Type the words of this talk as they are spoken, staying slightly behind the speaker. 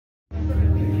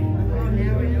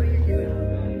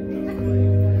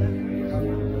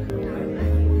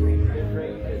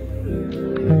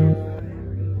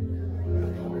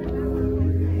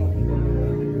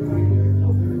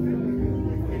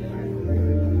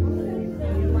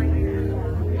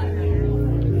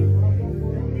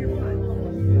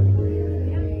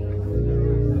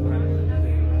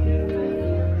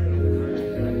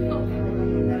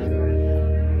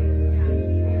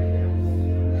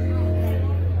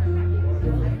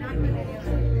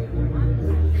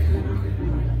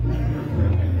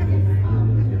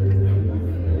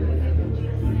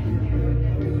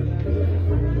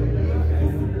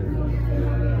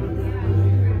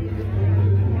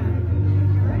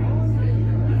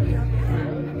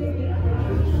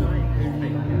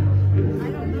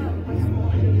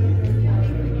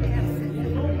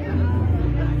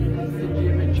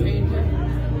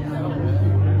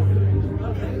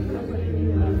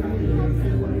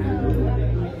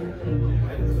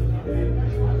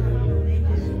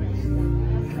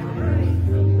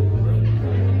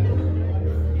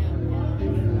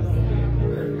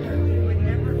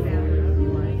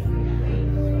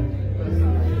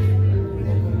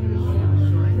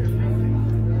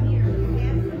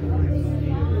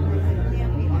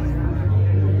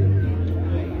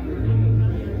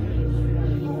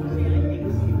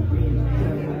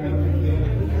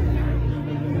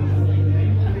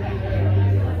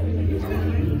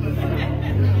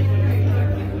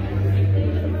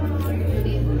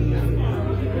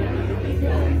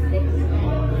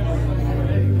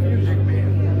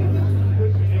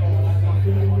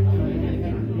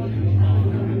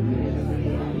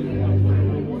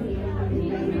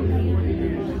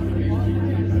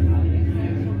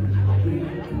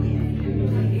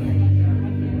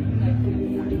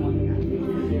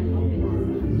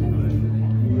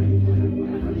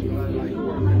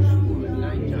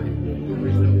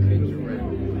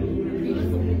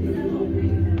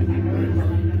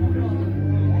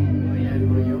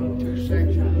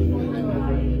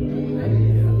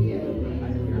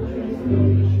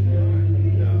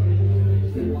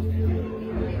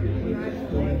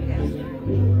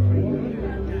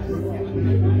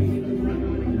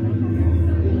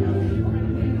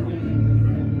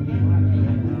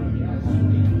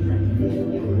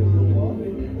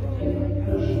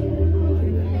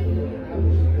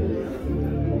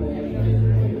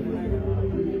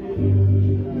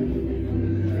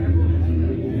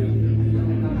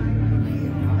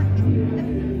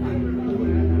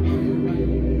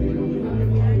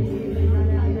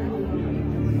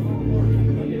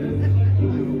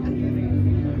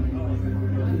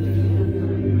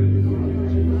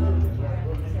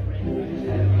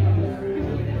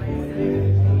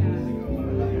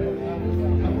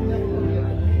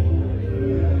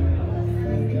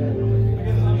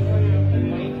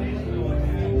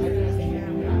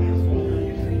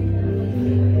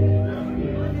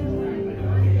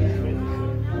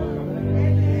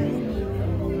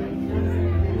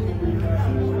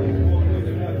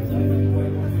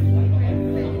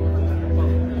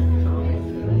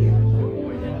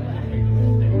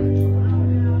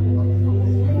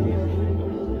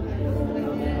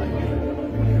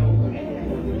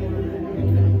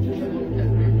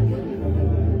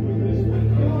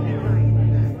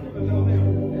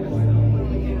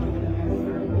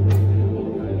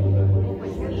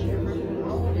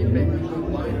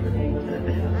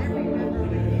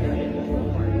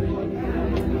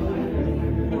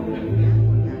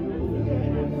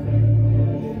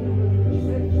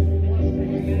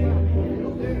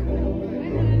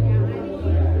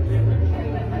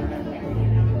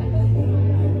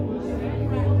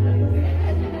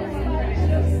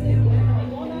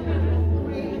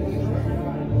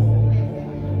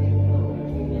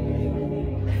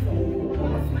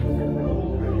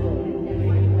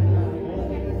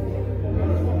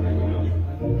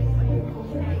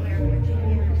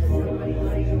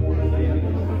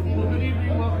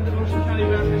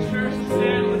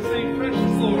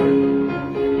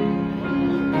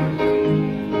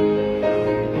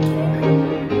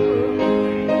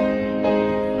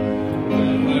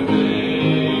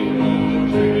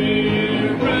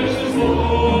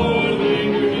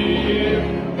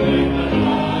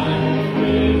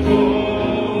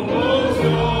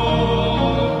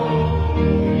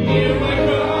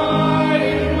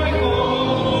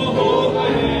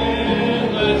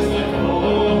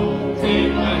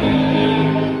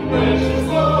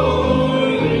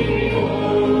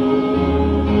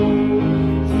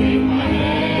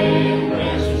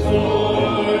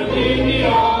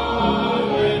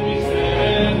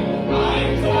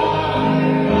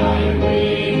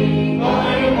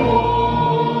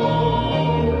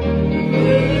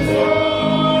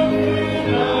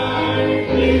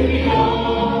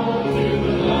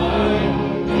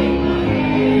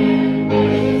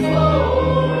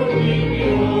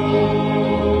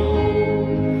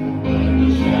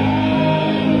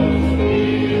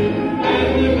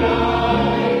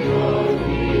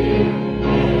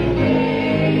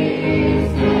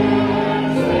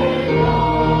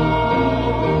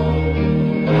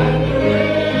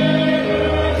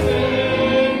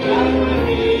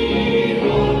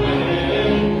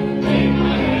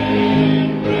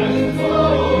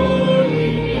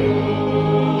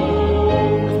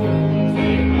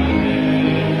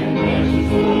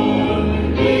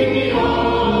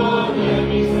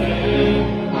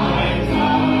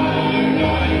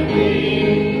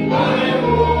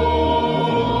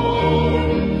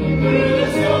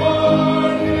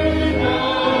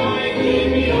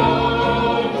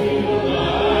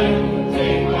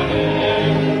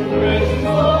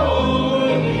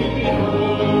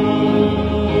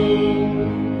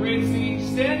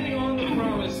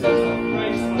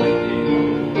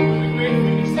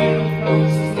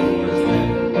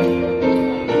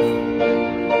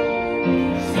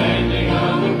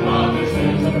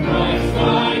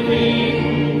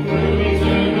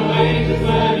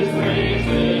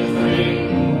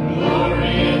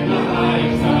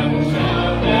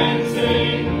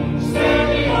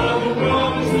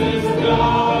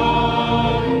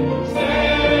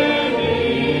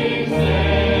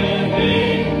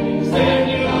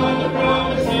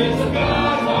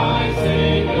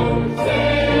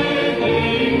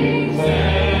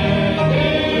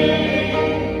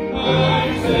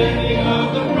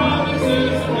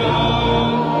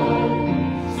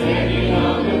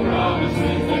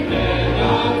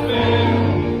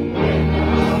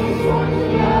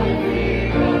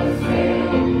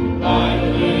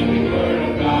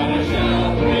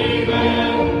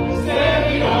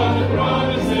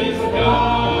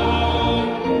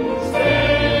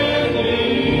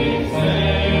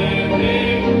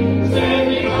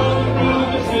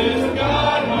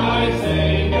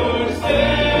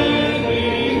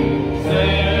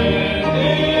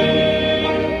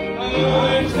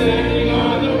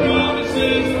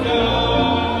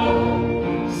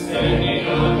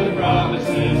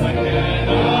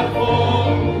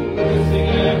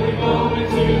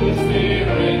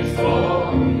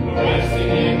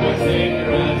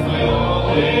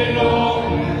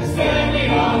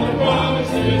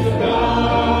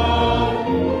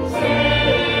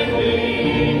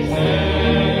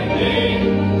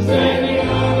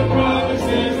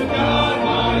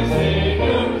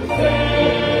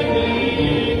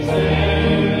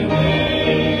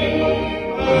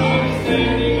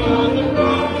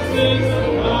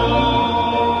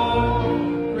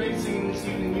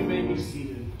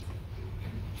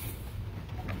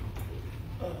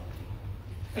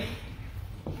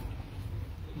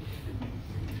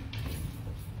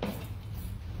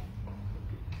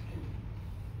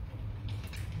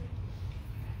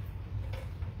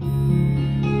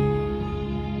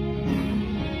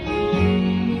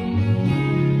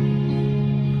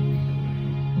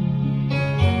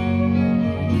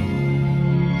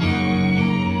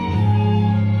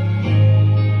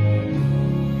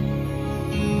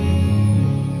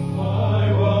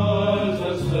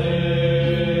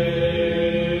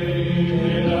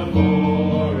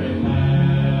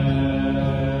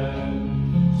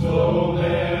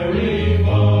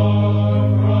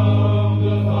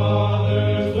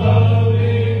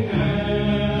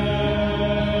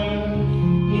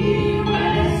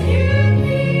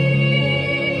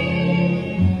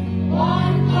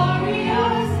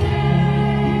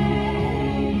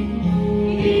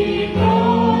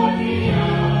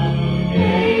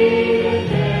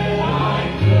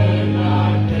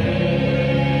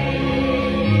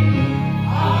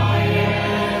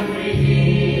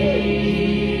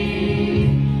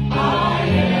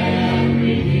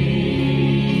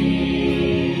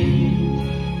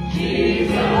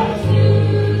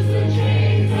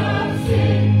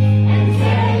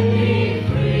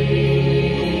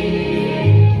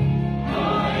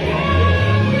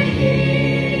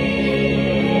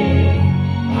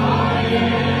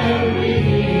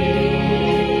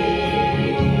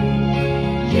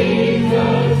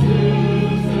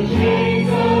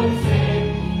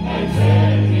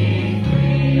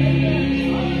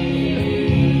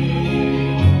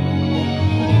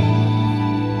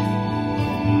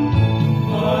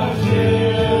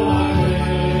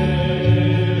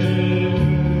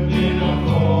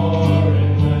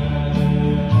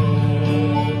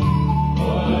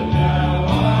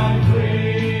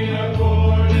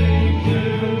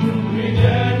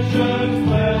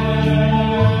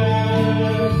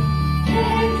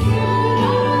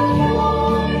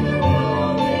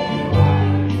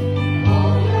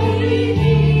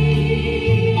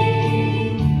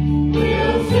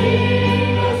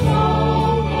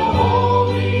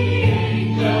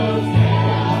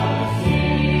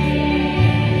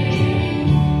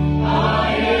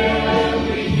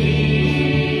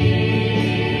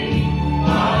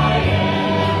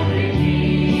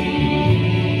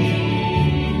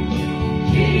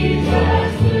Jesus.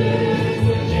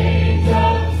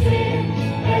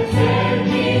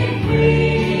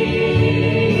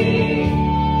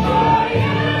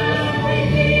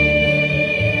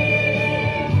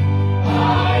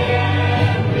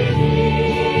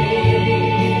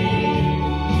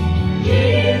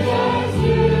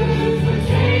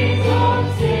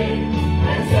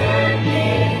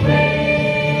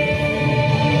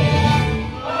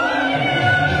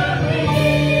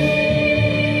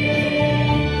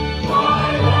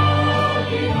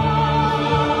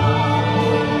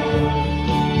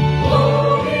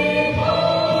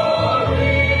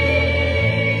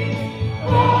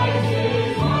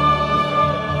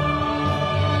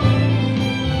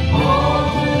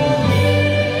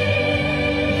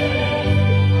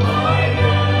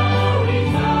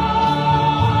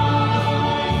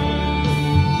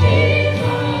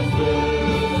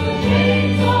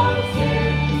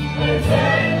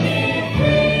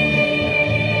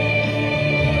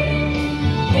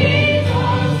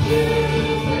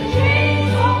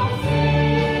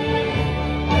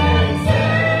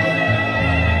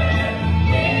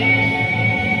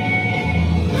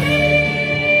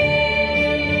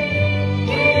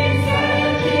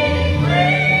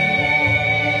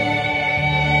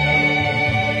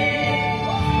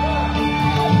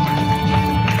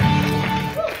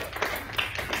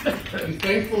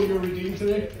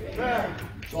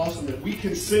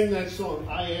 sing that song,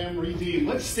 I Am Redeemed.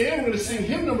 Let's stand. We're going to sing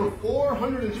hymn number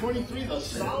 423, The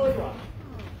Solid Rock.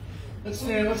 Let's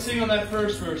stand. Let's sing on that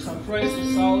first verse. On Christ,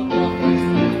 the solid rock.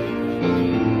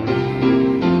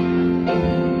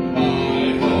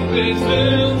 My hope is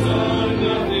built on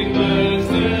nothing less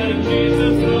than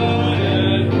Jesus' blood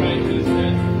and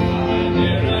righteousness. I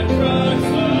dare not trust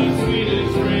the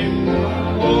sweetest frame,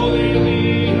 wholly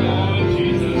lean on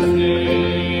Jesus'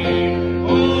 name.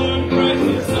 On Christ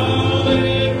the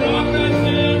solid rock I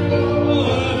stand, all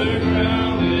other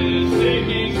ground is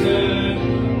sinking sand.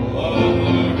 All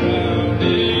other ground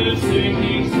is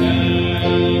sinking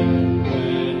sand.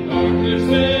 When darkness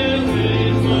veils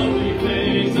its lovely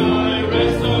face, I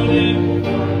rest on Him,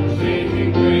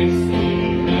 changing grace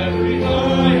in every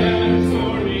high and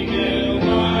stormy gale.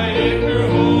 My anchor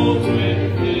holds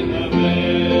within the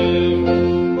veil.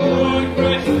 On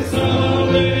Christ the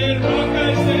solid rock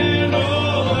I stand,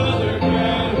 all other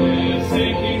ground is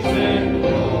sinking sand.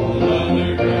 All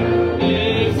other ground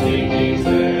is sinking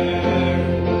sand.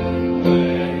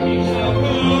 When He shall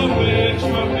come with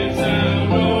trumpet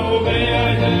sound, oh, may I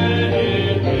then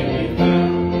in Him be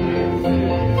found.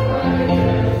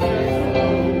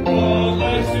 All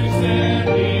less to stand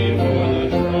before the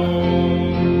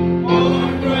throne. On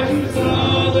Christ the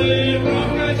solid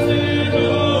rock I stand,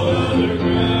 all other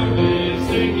ground is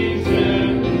sinking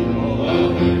sand. All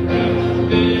other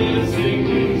ground is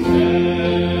sinking sand.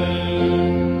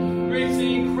 Great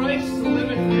singing, Christ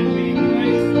liveth in me,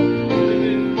 Christ liveth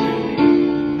in me.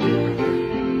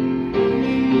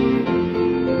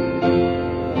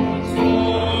 Once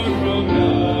born from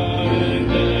God and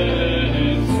dead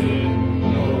in sin,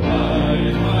 no eye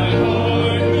in my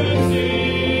heart could see.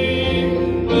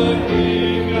 But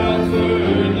King God's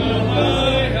word, the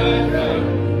light I found,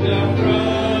 now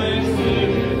Christ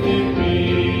liveth in me.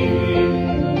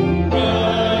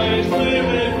 Christ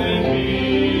liveth in me.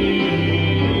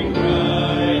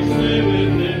 Christ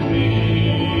liveth in me.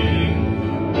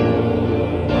 Oh,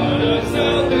 what a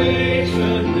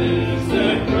salvation this,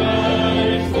 that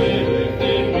Christ liveth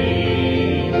in me.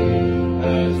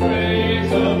 As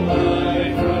rays of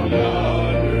light from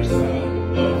yonder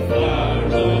sun, the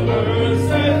flowers of earth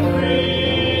set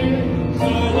free. So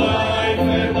life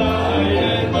and light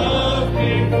and love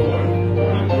came forth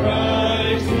from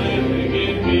Christ living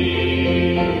in me.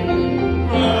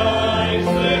 Christ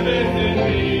liveth in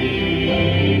me.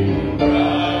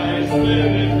 Christ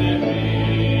liveth in me.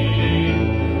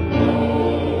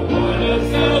 Oh, what a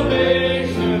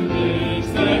salvation this,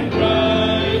 that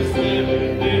Christ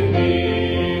liveth in me.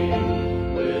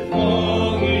 With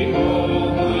longing all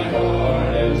my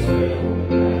heart is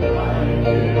filled, and I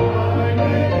give my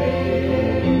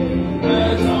name.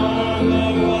 As on the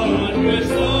wondrous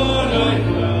thought I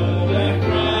dwell, that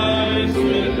Christ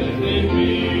liveth in me.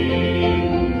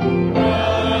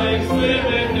 Christ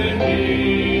liveth in me.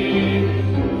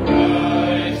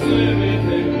 Christ liveth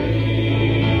in me.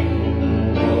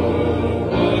 Oh,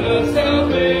 what a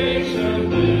salvation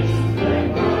this, that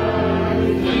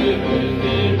Christ liveth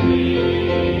in me.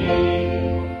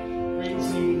 Great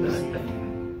singing this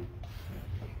evening.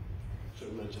 Should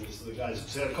have mentioned this to the guys.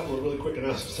 Just had a couple of really quick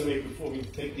announcements to make before we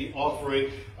take the offering.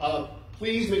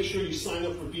 Please make sure you sign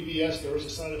up for VBS. There is a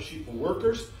sign-up sheet for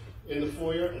workers in the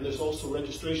foyer, and there's also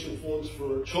registration forms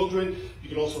for children. You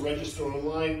can also register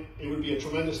online. It would be a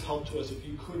tremendous help to us if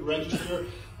you could register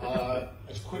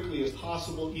as quickly as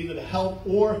possible, either to help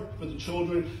or for the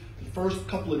children. The first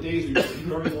couple of days are usually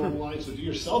very long lines, so do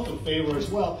yourself a favor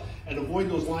as well and avoid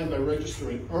those lines by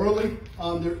registering early.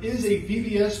 There is a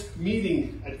VBS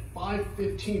meeting at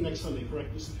 5:15 next Sunday,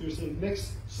 correct, Mr. Pearson?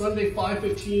 Next Sunday,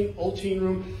 5:15, Old Teen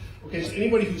Room. Okay, so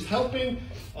anybody who's helping,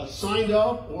 signed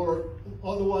up, or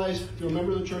otherwise, if you're a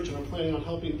member of the church and are planning on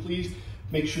helping, please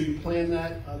make sure you plan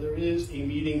that. There is a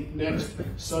meeting next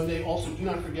Sunday. Also, do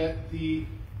not forget the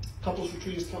couples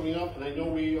retreat is coming up, and I know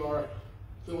we are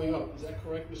filling up. Is that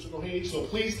correct, Mr. Gohaney? So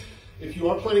please, if you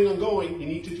are planning on going, you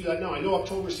need to do that now. I know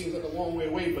October seems like a long way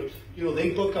away, but you know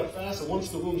they book up fast, and once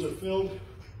the rooms are filled,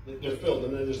 they're filled,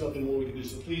 and then there's nothing more we can do.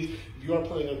 So please, if you are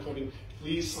planning on coming,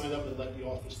 please sign up and let the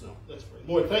office know. Let's pray.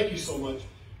 Lord, thank you so much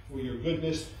for your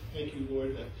goodness. Thank you,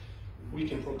 Lord, that we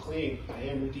can proclaim, I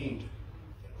am redeemed,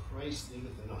 that Christ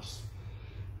liveth in us.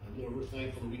 And Lord, we're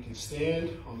thankful that we can stand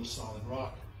on the solid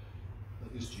rock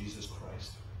that is Jesus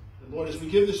Christ. And Lord, as we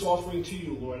give this offering to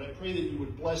you, Lord, I pray that you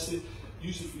would bless it,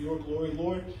 use it for your glory,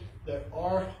 Lord, that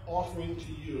our offering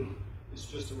to you is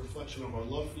just a reflection of our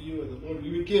love for you, and that, Lord,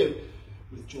 we would give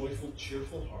with joyful,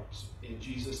 cheerful hearts. In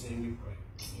Jesus' name we pray.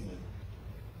 Amen.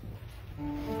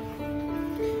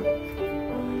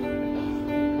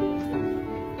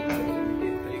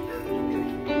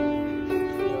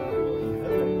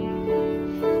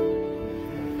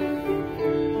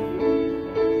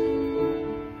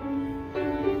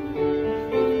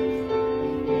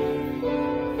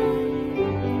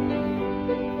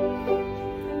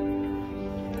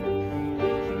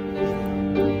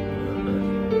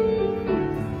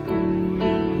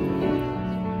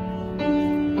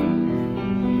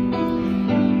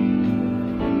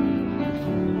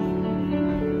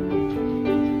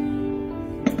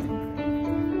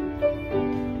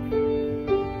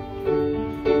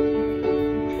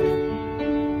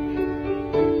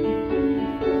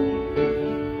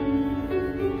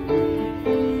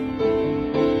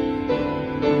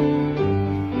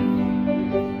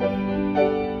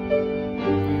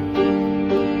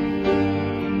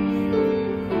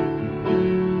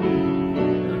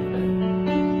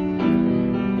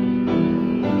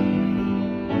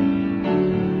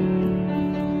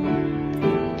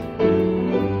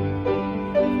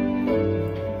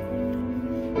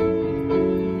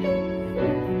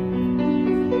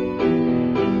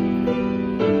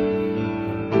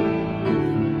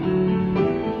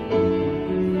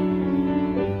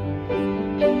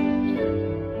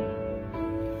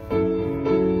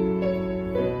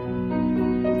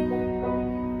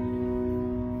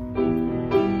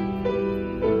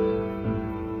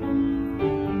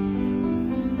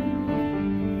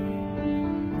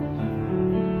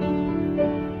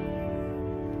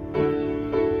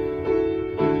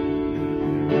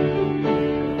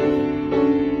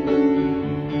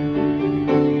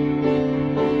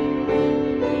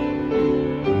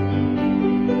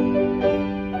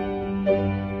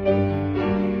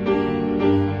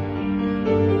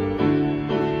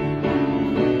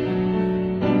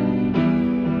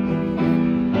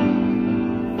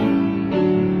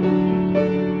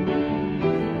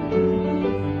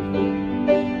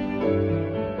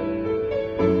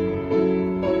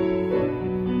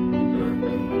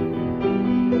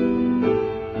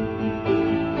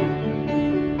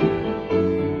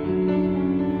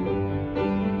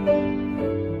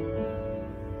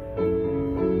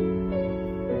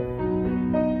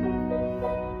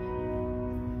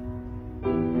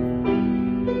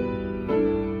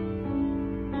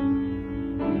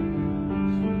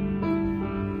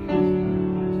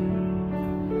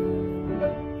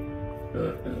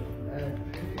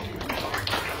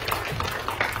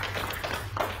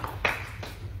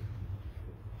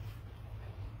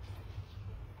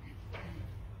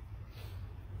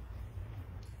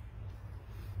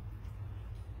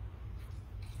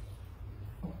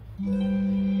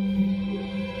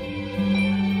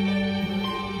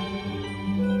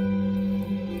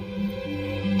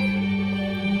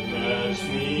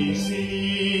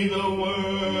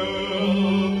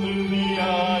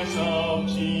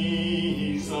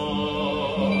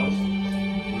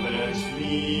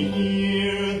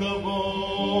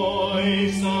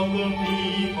 of the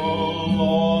people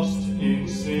lost in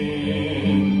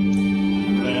sin.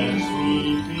 Let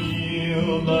me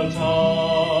feel the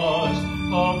touch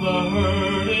of the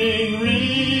hurting,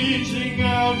 reaching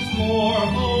out for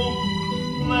hope.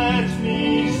 Let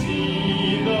me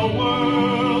see the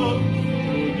world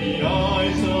through the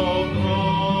eyes of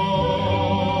Christ.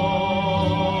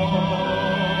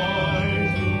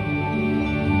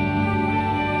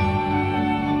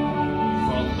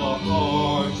 From the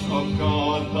heart of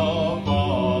God the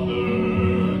Father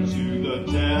to the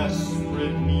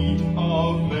desperate need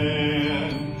of man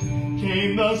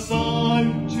came the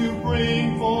Son to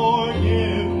bring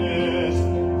forgiveness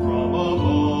from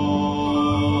above.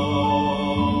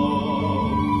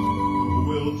 Who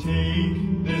will take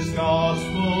this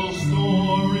gospel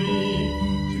story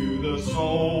to the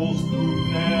souls who've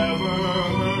never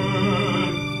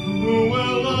heard? Who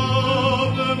will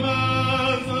love them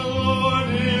as the Lord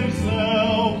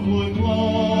Himself would love?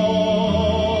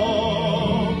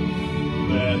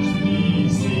 Let me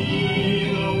see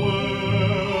the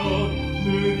world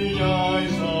through the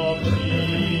eyes of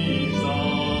Jesus.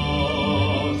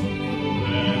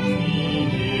 Let me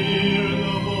hear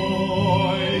the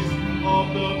voice of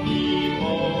the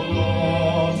people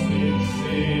lost in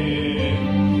sin.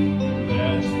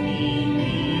 Let me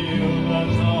feel the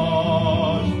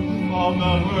touch of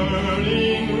the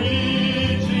hurting,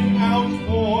 reaching out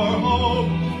for hope.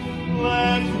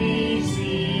 Let me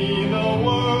see the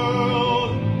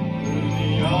world through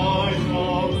the eyes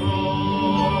of Christ.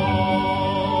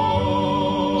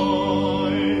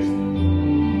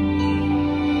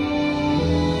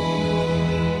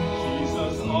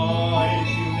 Jesus, I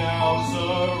to now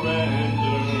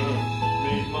surrender.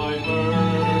 Make my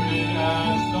burden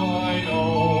as thine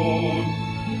own.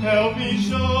 Help me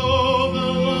show the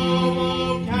love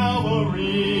of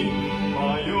Calvary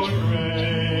by your grace.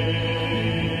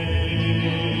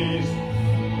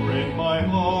 Break my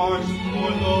heart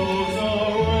for those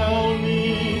around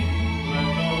me. Let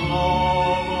the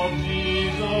love of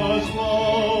Jesus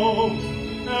flow.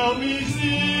 Help me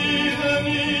see the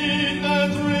need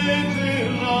that's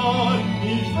written on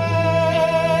each face.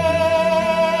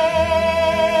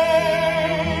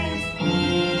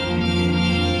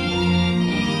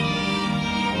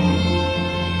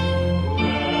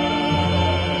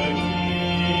 Let me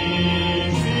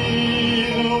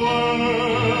see the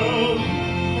world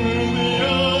through the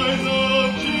eyes of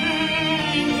Jesus.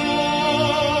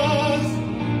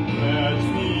 Let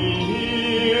me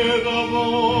hear the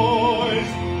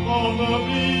voice of the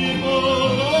people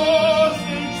lost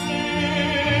in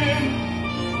sin.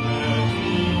 Let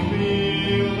me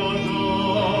feel the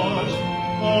touch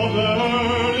of the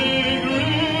hurting,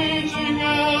 reaching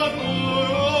out for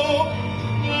hope.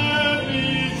 Let me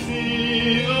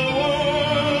see the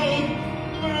world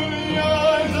through the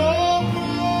eyes of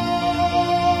Christ.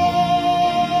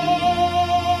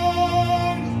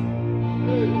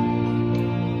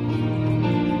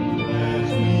 Let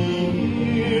me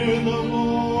hear the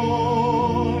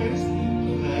voice.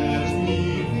 Let me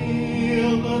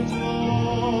feel the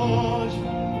touch.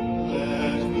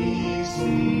 Let me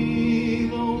see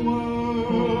the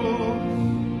world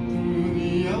through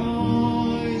the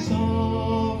eyes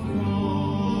of Christ.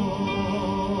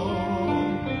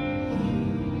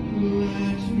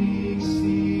 Let me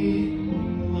see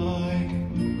like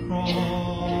Christ.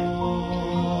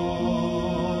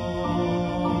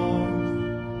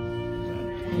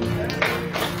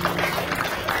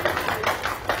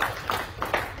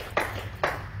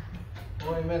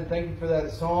 Well, amen. Thank you for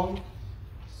that song.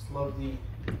 Just love the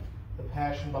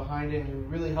passion behind it, and it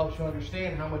really helps you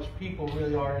understand how much people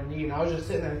really are in need. And I was just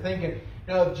sitting there thinking,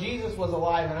 if Jesus was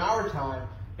alive in our time,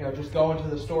 just going to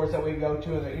the stores that we go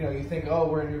to, and you think, oh,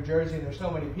 we're in New Jersey and there's so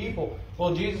many people.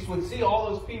 Well, Jesus would see all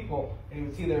those people, and he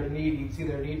would see their need. He'd see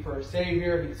their need for a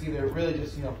Savior. He'd see their really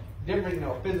just different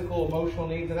physical, emotional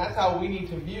needs, and that's how we need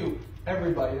to view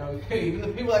everybody. Even the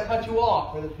people that cut you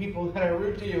off, or the people that are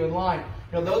rude to you in line.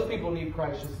 Those people need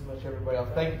Christ just as much as everybody else.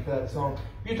 Thank you for that song.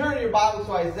 If you turn to your Bible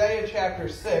to Isaiah chapter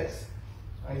 6,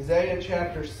 Isaiah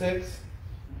chapter 6,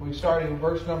 we're starting in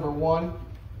verse number 1.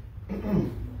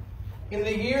 In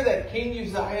the year that King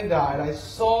Uzziah died, I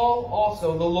saw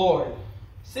also the Lord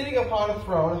sitting upon a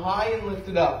throne, high and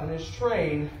lifted up, and his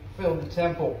train filled the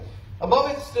temple. Above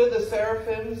it stood the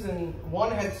seraphims, and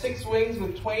one had 6 wings.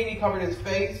 With twain he covered his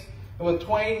face, and with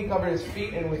twain he covered his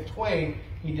feet, and with twain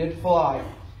he did fly.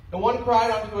 And one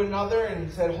cried unto another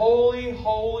and said, Holy,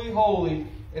 holy, holy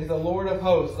is the Lord of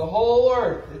hosts. The whole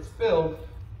earth is filled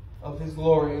of his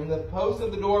glory. And the post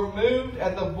of the door moved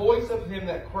at the voice of him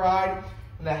that cried,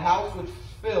 and the house was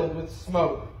filled with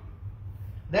smoke.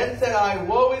 Then said I,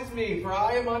 Woe is me, for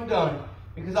I am undone,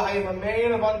 because I am a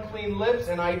man of unclean lips,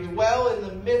 and I dwell in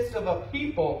the midst of a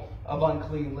people of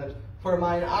unclean lips. For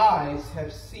mine eyes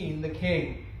have seen the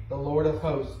King, the Lord of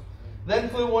hosts. Then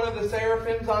flew one of the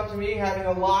seraphims unto me, having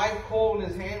a live coal in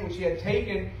his hand, which he had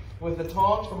taken with the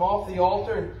tongs from off the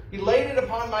altar. And he laid it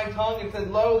upon my tongue, and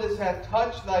said, Lo, this hath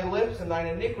touched thy lips, and thine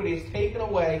iniquity is taken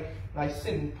away, and thy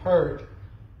sin purged.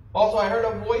 Also I heard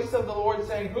a voice of the Lord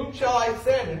saying, Whom shall I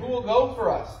send, and who will go for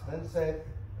us?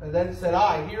 Then said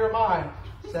I, Here am I,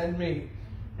 send me.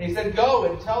 And he said, Go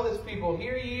and tell this people,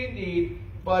 Hear ye indeed,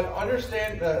 but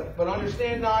understand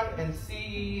not, and see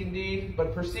ye indeed,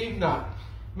 but perceive not.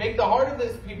 Make the heart of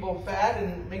this people fat,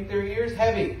 and make their ears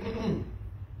heavy.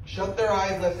 Shut their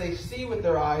eyes, lest they see with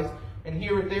their eyes, and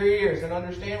hear with their ears, and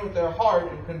understand with their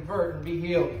heart, and convert, and be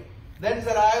healed. Then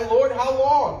said I, Lord, how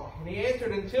long? And he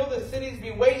answered, Until the cities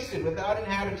be wasted without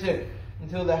inhabitant,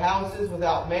 until the houses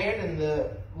without man, and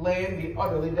the land be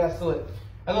utterly desolate.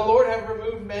 And the Lord have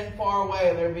removed men far away,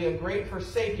 and there be a great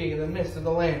forsaking in the midst of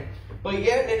the land. But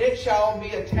yet in it shall be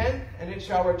a tenth, and it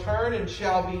shall return, and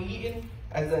shall be eaten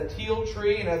as a teil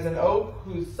tree, and as an oak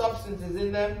whose substance is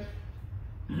in them.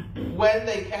 When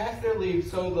they cast their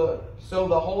leaves, so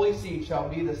the holy seed shall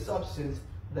be the substance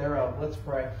thereof. Let's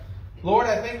pray. Lord,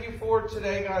 I thank you for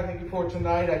today, God. I thank you for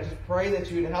tonight. I just pray that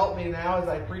you would help me now as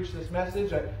I preach this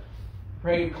message. I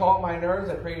pray you'd calm my nerves.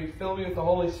 I pray you'd fill me with the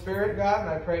Holy Spirit, God. And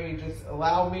I pray you just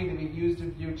allow me to be used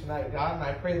of you tonight, God. And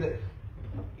I pray that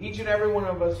each and every one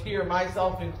of us here,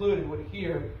 myself included, would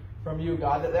hear from you,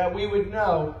 God. That we would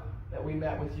know that we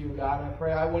met with you, God. And I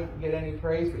pray I wouldn't get any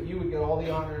praise, but you would get all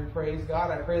the honor and praise, God.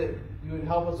 I pray that you would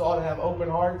help us all to have open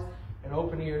hearts and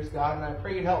open ears, God. And I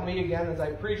pray you'd help me again as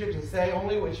I preach it to say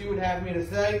only what you would have me to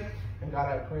say. And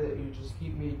God, I pray that you just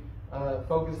keep me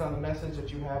focused on the message that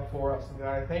you have for us. And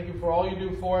God, I thank you for all you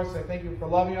do for us. I thank you for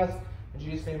loving us. In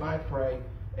Jesus' name I pray.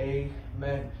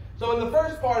 Amen. So in the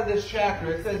first part of this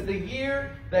chapter, it says the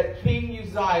year that King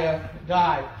Uzziah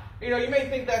died. You know, you may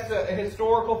think that's a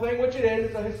historical thing, which it is.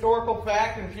 It's a historical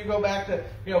fact. And if you go back to,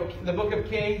 the book of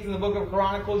Kings and the book of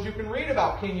Chronicles, you can read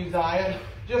about King Uzziah.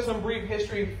 Just some brief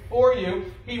history for you.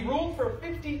 He ruled for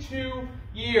 52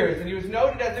 years, and he was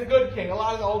noted as a good king. A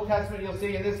lot of the Old Testament you'll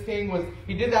see, and this king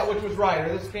he did that which was right,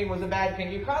 or this king was a bad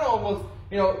king. You kind of almost,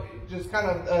 just kind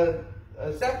of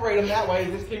separate them that way.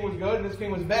 This king was good and this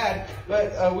king was bad.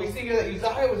 But we see here that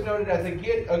Uzziah was noted as a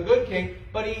good king,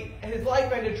 but his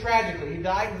life ended tragically. He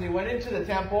died because he went into the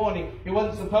temple and he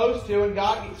wasn't supposed to, and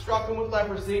God struck him with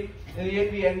leprosy. In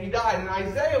the end, he died. And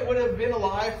Isaiah would have been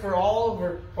alive for all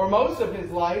or most of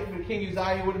his life. King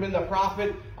Uzziah would have been the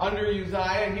prophet under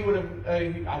Uzziah, and he would have, I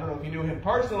don't know if he knew him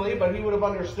personally, but he would have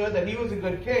understood that he was a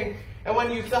good king. And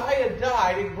when Uzziah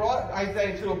died, it brought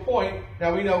Isaiah to a point.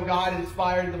 Now we know God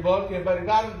inspired the book, but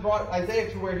God brought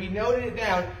Isaiah to where he noted it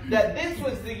down that this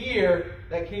was the year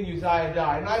that King Uzziah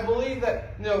died. And I believe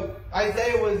that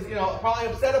Isaiah was probably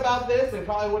upset about this. It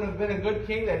probably would have been a good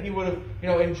king that he would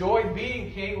have enjoyed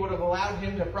being king, would have allowed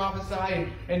him to prophesy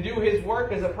and do his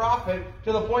work as a prophet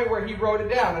to the point where he wrote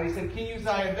it down. And he said King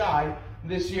Uzziah died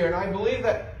this year. And I believe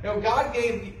that God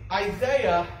gave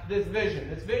Isaiah this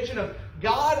vision of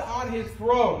God on his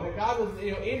throne, that God was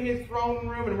in his throne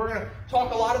room, and we're going to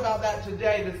talk a lot about that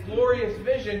today. This glorious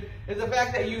vision is the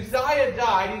fact that Uzziah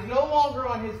died. He's no longer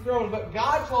on his throne, but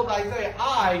God told Isaiah,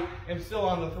 I am still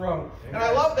on the throne. Amen. And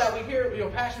I love that. We hear,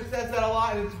 Pastor says that a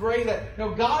lot, and it's great that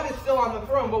God is still on the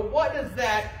throne, but what does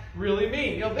that really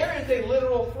mean? There is a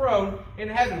literal throne in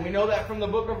heaven. We know that from the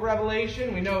book of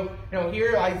Revelation. We know,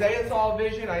 here Isaiah saw a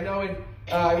vision. I know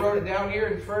I wrote it down here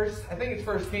in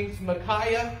First Kings.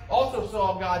 Micaiah also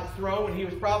saw God's throne when he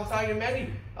was prophesying, and many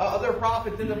other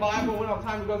prophets in the Bible, we don't have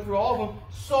time to go through all of them,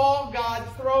 saw God's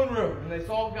throne room, and they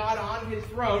saw God on his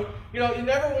throne.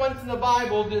 Never once in the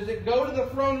Bible does it go to the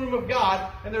throne room of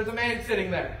God and there's a man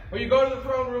sitting there. Or you go to the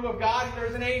throne room of God and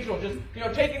there's an angel just,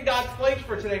 taking God's place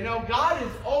for today. No, God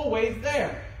is always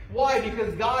there. Why?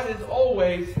 Because God is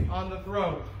always on the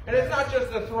throne. And it's not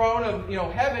just the throne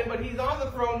of heaven, but he's on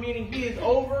the throne, meaning he is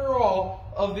over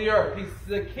all of the earth. He's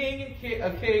the King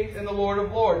of kings and the Lord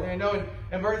of lords. And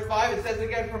in verse 5 it says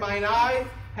again, for mine eyes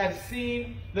have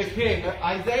seen the King.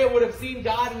 Isaiah would have seen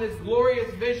God in this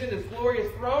glorious vision, this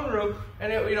glorious throne room.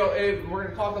 And we're going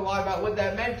to talk a lot about what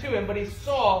that meant to him, but he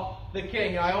saw the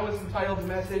King. I almost entitled the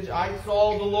message, I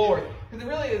Saw the Lord. Because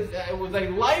it was a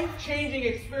life-changing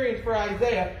experience for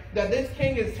Isaiah that this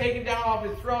king is taken down off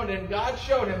his throne, and God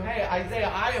showed him, hey, Isaiah,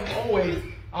 I am always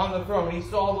on the throne. He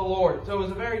saw the Lord. So it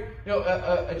was a very,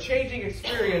 a changing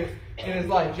experience in his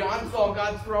life. John saw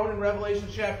God's throne in Revelation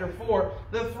chapter 4.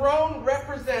 The throne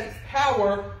represents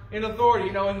power and authority.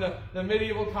 In the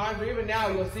medieval times, or even now,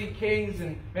 you'll see kings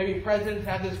and maybe presidents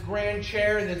have this grand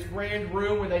chair in this grand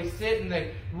room where they sit and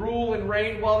they rule and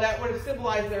reign. Well, that would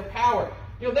symbolize their power.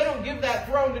 They don't give that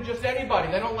throne to just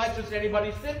anybody. They don't let just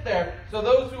anybody sit there. So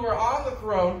those who are on the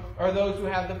throne are those who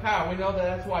have the power. We know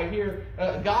that's why here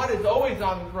God is always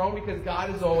on the throne, because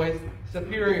God is always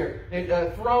superior.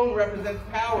 The throne represents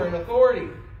power and authority,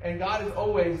 and God is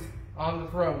always on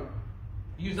the throne.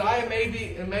 Uzziah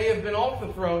may have been off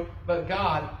the throne, but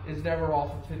God is never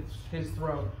off of his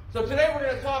throne. So today we're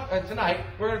going to talk. Tonight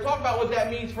we're going to talk about what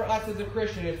that means for us as a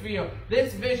Christian. If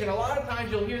this vision, a lot of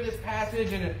times you'll hear this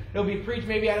passage and it'll be preached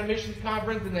maybe at a missions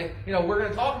conference, and we're going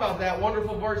to talk about that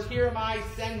wonderful verse. Here am I,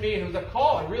 send me. And it was a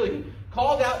call. It really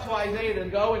called out to Isaiah to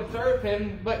go and serve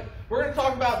him. But we're going to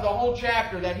talk about the whole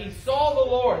chapter, that he saw the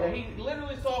Lord, that he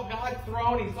literally saw God's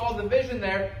throne. He saw the vision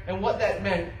there and what that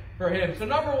meant for him. So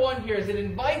number one here is it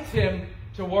invites him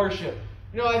to worship.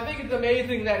 I think it's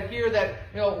amazing that here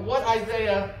what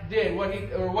Isaiah did,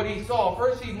 what he saw.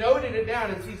 First, he noted it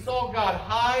down as he saw God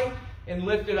high and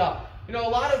lifted up. A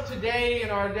lot of today, in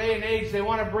our day and age, they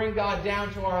want to bring God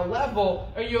down to our level.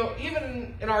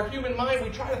 Even in our human mind, we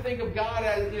try to think of God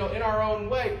as, in our own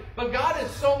way. But God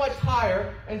is so much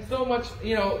higher and so much,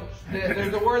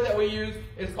 there's a word that we use,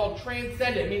 it's called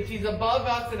transcendent. It means he's above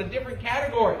us in a different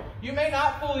category. You may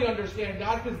not fully understand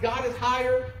God, because God is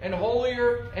higher and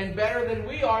holier and better than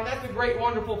we are. And that's a great,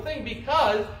 wonderful thing,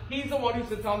 because he's the one who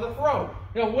sits on the throne.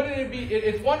 Wouldn't it be,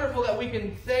 it's wonderful that we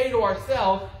can say to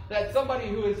ourselves that somebody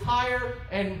who is higher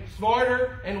and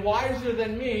smarter and wiser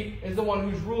than me is the one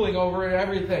who's ruling over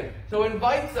everything. So it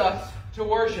invites us to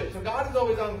worship. So God is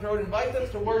always on the throne, invites us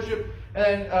to worship.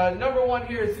 And number one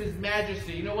here is his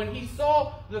majesty. When he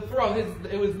saw the throne,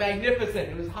 it was magnificent.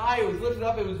 It was high, it was lifted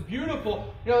up, it was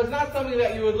beautiful. It's not something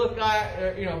that you would look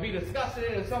at, be disgusted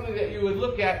in. It's something that you would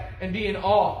look at and be in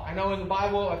awe. I know in the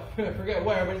Bible, I forget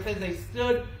where, but it says they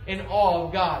stood in awe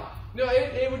of God.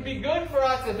 It would be good for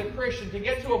us as a Christian to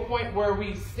get to a point where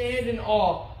we stand in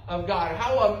awe of God.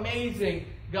 How amazing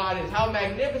God is. How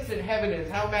magnificent heaven is.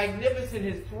 How magnificent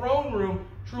his throne room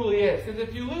truly is. Because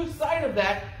if you lose sight of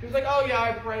that, it's like, oh yeah,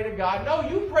 I pray to God. No,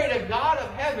 you pray to God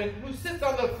of heaven who sits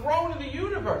on the throne of the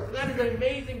universe. And that is an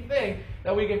amazing thing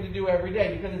that we get to do every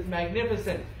day, because it's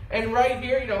magnificent. And right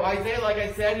here, Isaiah, like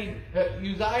I said,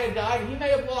 Uzziah died. He may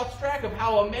have lost track of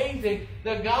how amazing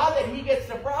the God that he gets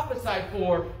to prophesy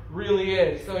for really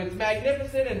is. So it's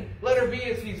magnificent, and letter B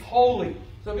is he's holy.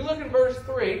 So if you look at verse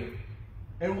 3,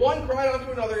 and one cried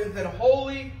unto another and said,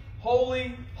 Holy,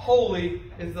 holy, holy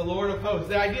is the Lord of hosts.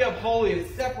 The idea of holy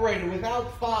is separated,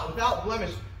 without spot, without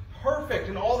blemish, perfect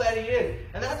in all that he is.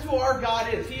 And that's who our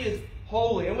God is. He is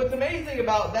holy. And what's amazing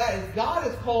about that is God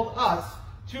has called us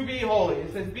to be holy.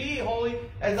 It says, be holy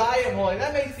as I am holy. And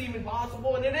that may seem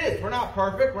impossible, and it is. We're not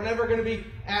perfect. We're never going to be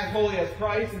as holy as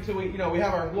Christ until we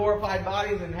have our glorified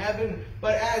bodies in heaven.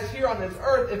 But as here on this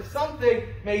earth, if something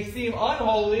may seem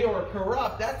unholy or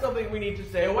corrupt, that's something we need to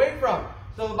stay away from.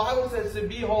 So the Bible says to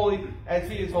be holy as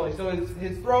he is holy. So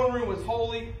his throne room was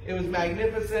holy. It was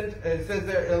magnificent. It says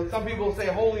there, some people say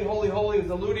holy, holy, holy is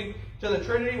alluding to the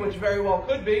Trinity, which very well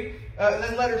could be. And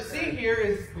then letter C here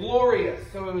is glorious.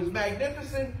 So it was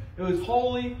magnificent, it was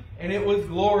holy, and it was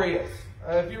glorious.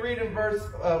 If you read in verse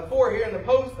 4 here in the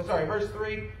verse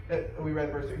 3, we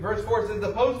read verse 3. Verse 4 says,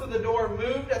 the post of the door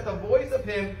moved at the voice of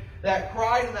him that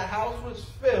cried, and the house was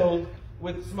filled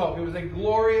with smoke. It was a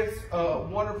glorious,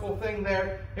 wonderful thing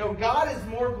there. God is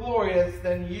more glorious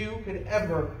than you could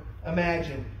ever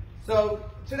imagine. So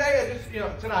today,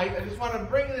 tonight, I just want to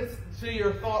bring this to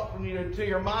your thought, to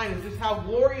your mind, is just how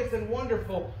glorious and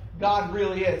wonderful God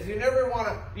really is. You never want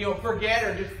to, forget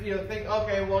or just, think,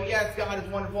 okay, well, yes, God is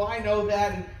wonderful. I know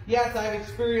that. And yes, I've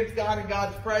experienced God and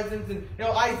God's presence. And,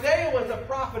 Isaiah was a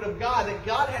prophet of God, that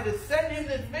God had to send him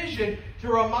this vision to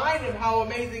remind him how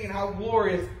amazing and how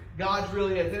glorious God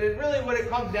really is. And what it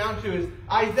comes down to is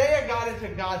Isaiah got into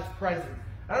God's presence.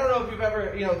 I don't know if you've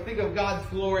ever, think of God's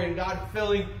glory and God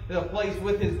filling the place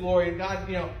with his glory, and God,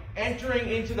 entering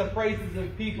into the praises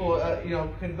of people,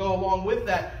 can go along with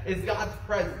that, is God's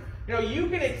presence. You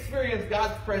can experience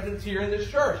God's presence here in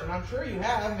this church, and I'm sure you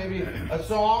have, maybe a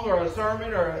song or a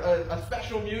sermon or a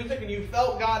special music, and you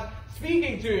felt God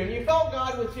speaking to you, and you felt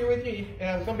God was here with you.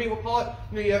 Some people call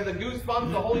it, you have the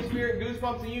goosebumps, the Holy Spirit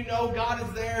goosebumps, and God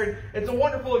is there, and it's a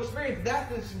wonderful experience.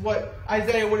 That is what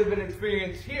Isaiah would have been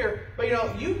experienced here. But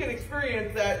you can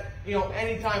experience that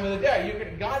any time of the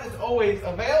day. God is always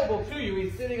available to you.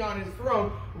 He's sitting on his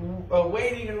throne,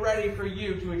 waiting and ready for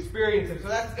you to experience Him. So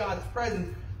that's God's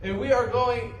presence. And we are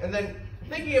going, and then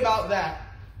thinking about that,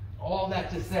 all that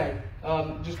to say,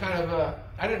 just kind of,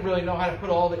 I didn't really know how to put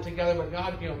all of it together, but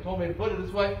God, told me to put it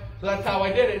this way, so that's how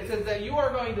I did it. It says that you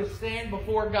are going to stand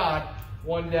before God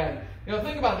one day.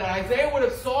 Think about that. Isaiah would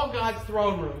have saw God's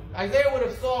throne room. Isaiah would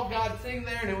have saw God sitting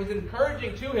there, and it was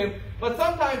encouraging to him. But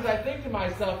sometimes I think to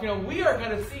myself, we are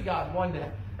going to see God one day.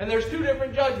 And there's two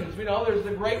different judgments. We know there's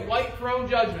the great white throne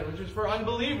judgment, which is for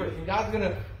unbelievers. And God's going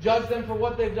to judge them for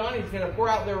what they've done. He's going to pour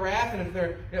out their wrath, and if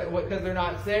they're because they're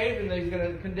not saved, and He's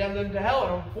going to condemn them to hell.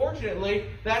 And unfortunately,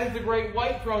 that is the great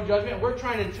white throne judgment. We're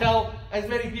trying to tell as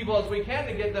many people as we can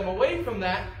to get them away from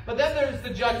that. But then there's the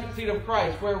judgment seat of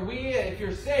Christ, where we, if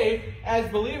you're saved, as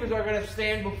believers, are going to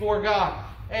stand before God.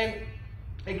 And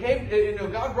it came,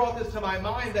 God brought this to my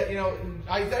mind that,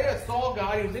 Isaiah saw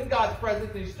God, he was in God's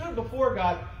presence, and he stood before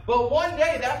God. But one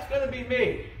day, that's going to be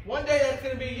me. One day, that's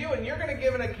going to be you, and you're going to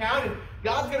give an account, and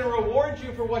God's going to reward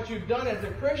you for what you've done as a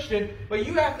Christian, but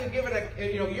you have to give it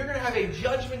you're going to have a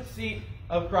judgment seat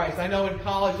of Christ. I know in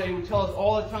college, they would tell us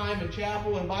all the time, in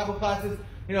chapel and Bible classes,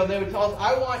 they would tell us,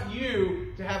 I want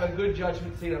you to have a good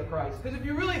judgment seat of Christ. Because if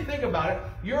you really think about it,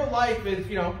 your life is,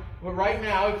 right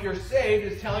now, if you're saved,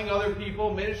 is telling other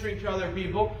people, ministering to other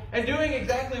people, and doing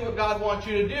exactly what God wants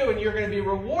you to do, and you're going to be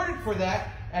rewarded for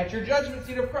that at your judgment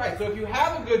seat of Christ. So if you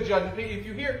have a good judgment seat, if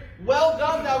you hear, well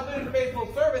done, thou good and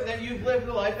faithful servant, then you've lived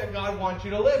the life that God wants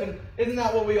you to live. And isn't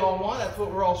that what we all want? That's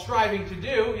what we're all striving to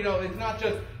do. It's not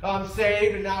just, I'm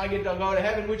saved and now I get to go to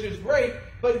heaven, which is great.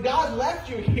 But God left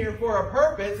you here for a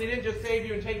purpose. He didn't just save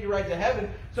you and take you right to heaven.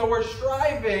 So we're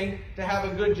striving to have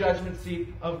a good judgment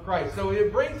seat of Christ. So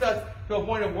it brings us to a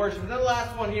point of worship. And then the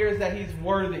last one here is that He's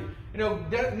worthy.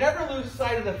 Never lose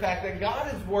sight of the fact that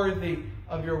God is worthy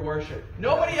of your worship.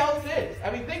 Nobody else is. I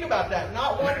mean, think about that.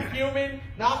 Not one human,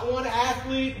 not one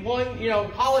athlete, one,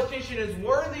 politician is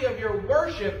worthy of your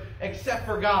worship except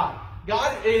for God.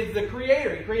 God is the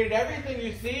creator. He created everything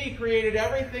you see. He created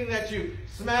everything that you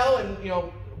smell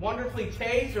and, wonderfully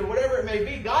taste or whatever it may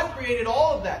be. God created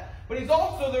all of that. But He's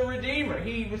also the Redeemer.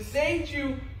 He saved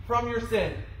you from your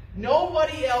sin.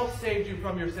 Nobody else saved you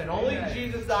from your sin. Only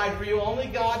Jesus died for you. Only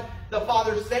God the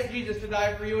Father sent Jesus to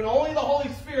die for you. And only the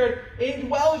Holy Spirit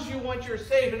indwells you once you're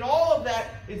saved. And all of that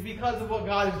is because of what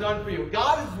God has done for you.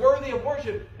 God is worthy of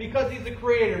worship because He's the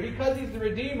Creator, because He's the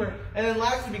Redeemer, and then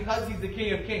lastly, because He's the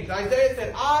King of Kings. Isaiah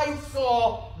said, I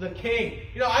saw the King.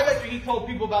 I bet you he told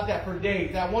people about that for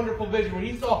days, that wonderful vision when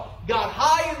he saw God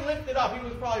high and lifted up. He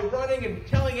was probably running and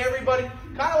telling everybody,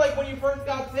 kind of like when you first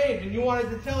got saved and you wanted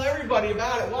to tell everybody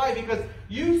about it. Why? Because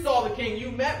you saw the King,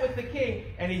 you met with the King,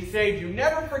 and He saved you.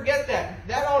 Never forget that.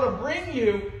 That ought to bring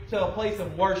you to a place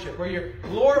of worship where you're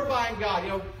glorifying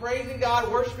God, praising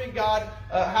God, worshiping God.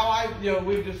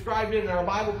 We've described it in our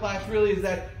Bible class really is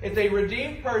that it's a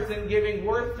redeemed person giving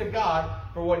worth to God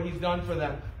for what He's done for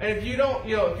them. And if you don't,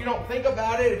 if you don't think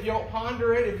about it, if you don't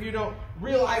ponder it, if you don't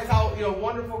realize how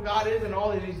wonderful God is and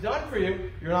all that He's done for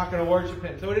you, you're not going to worship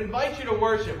Him. So it invites you to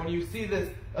worship when you see this,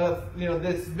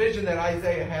 this vision that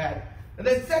Isaiah had. And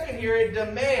then second here, it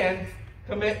demands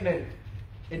commitment.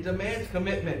 It demands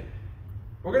commitment.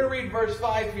 We're going to read verse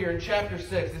 5 here in chapter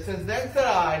 6. It says, Then said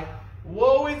I,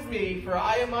 Woe is me, for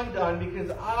I am undone,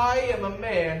 because I am a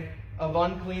man of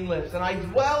unclean lips, and I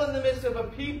dwell in the midst of a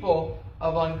people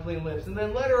of unclean lips. And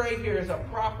then letter A here is a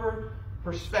proper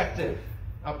perspective.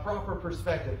 A proper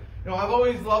perspective. I've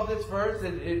always loved this verse.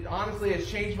 It honestly has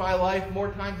changed my life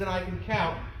more times than I can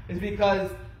count. Is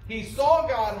because he saw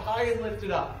God high and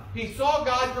lifted up. He saw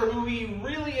God for who He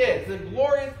really is. The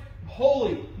glorious,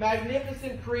 holy,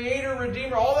 magnificent Creator,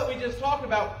 Redeemer, all that we just talked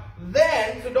about.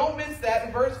 Then, so don't miss that,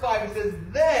 in verse 5 it says,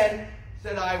 Then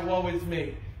said I, Woe is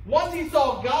me. Once he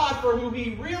saw God for who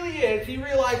He really is, he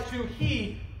realized who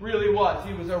he really was.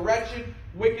 He was a wretched,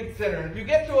 wicked sinner. And if you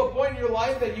get to a point in your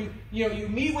life that you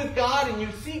meet with God and you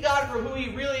see God for who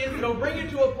He really is, it'll bring you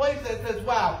to a place that says,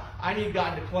 wow, I need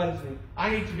God to cleanse me.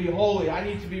 I need to be holy. I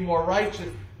need to be more righteous.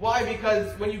 Why?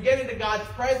 Because when you get into God's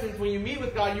presence, when you meet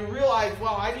with God, you realize,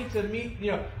 well, I need to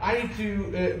I need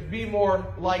to be more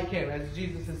like Him, as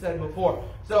Jesus has said before.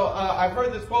 So I've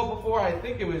heard this quote before. I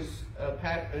think it was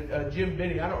Jim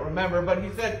Binney. I don't remember. But he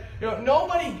said,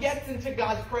 nobody gets into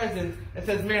God's presence and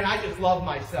says, man, I just love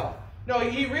myself. No,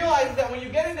 he realizes that when you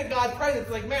get into God's presence,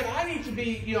 like, man, I need to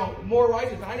be, more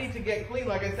righteous. I need to get clean,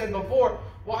 like I said before.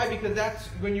 Why? Because that's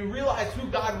when you realize who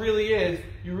God really is,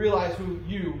 you realize who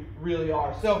you really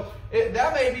are. So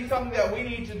that may be something that we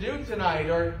need to do tonight,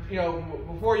 or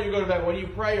before you go to bed, when you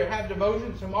pray or have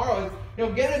devotions tomorrow,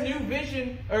 is get a new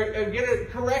vision or get a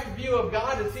correct view of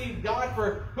God, to see God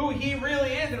for who He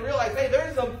really is, and realize, hey,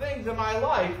 there's some things in my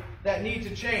life that need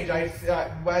to change. As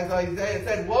Isaiah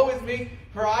said, "Woe is me,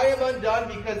 for I am undone,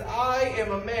 because I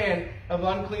am a man of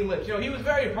unclean lips." He was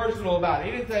very personal about it.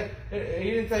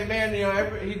 He didn't say, man,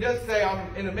 he does say,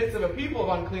 I'm in the midst of a people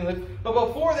of unclean lips. But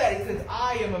before that, he says,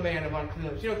 I am a man of unclean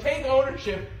lips. Take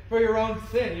ownership for your own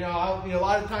sin. A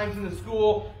lot of times in the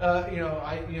school,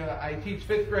 I teach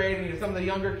 5th grade, and some of the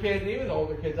younger kids, even the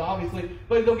older kids, obviously,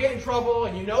 but they'll get in trouble,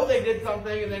 and they did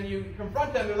something, and then you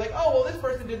confront them. They're like, oh, well, this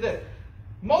person did this.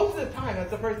 Most of the time, that's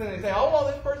the person they say, oh, well,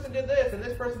 this person did this, and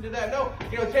this person did that. No,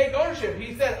 take ownership.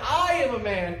 He said, I am a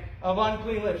man of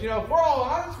unclean lips. If we're all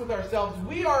honest with ourselves,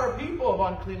 we are a people of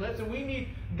unclean lips, and we need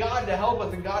God to help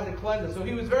us and God to cleanse us. So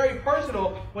he was very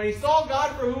personal. When he saw God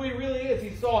for who He really is,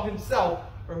 he saw himself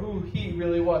for who he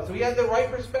really was. So he had the right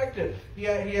perspective. He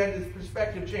had his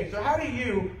perspective changed. So how do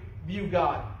you view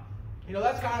God?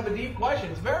 That's kind of a deep question.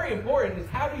 It's very important. Is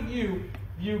how do you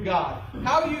view God?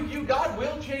 How you view God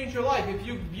will change your life. If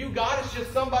you view God as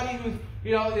just somebody who's,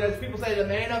 as people say, the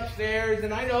man upstairs,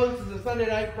 and I know this is a Sunday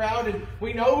night crowd, and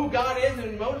we know who God is,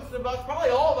 and most of us, probably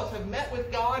all of us, have met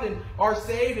with God and are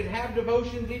saved and have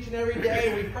devotions each and every day,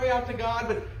 and we pray out to God,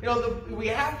 but, we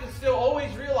have to still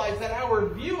always realize that our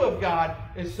view of God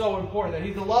is so important, that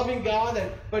He's a loving God,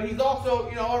 but He's also,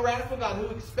 a wrathful God who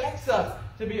expects us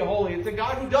to be holy. It's a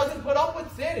God who doesn't put up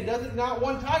with sin. He doesn't, not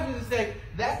one time does He say,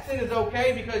 that sin is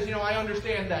okay because, I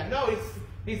understand that. No,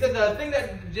 He said the thing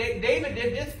that David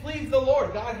did displeased the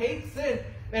Lord. God hates sin.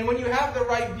 And when you have the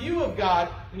right view of God,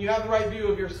 when you have the right view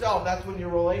of yourself, that's when your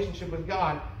relationship with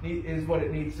God is what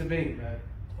it needs to be. Right.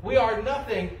 We are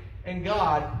nothing, and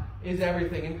God is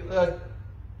everything. And,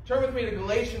 turn with me to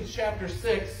Galatians chapter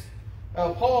 6.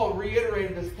 Paul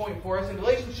reiterated this point for us. In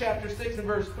Galatians chapter 6 and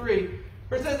verse 3,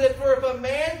 where it says that, for if a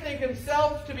man think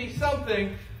himself to be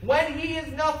something, when he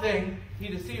is nothing, he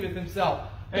deceiveth himself.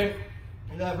 And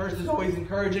that verse is always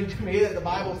encouraging to me, that the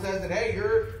Bible says that, hey,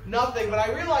 you're nothing. But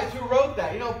I realize who wrote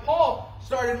that. Paul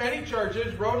started many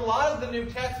churches, wrote a lot of the New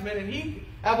Testament, and he,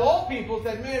 of all people,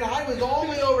 said, man, I was all the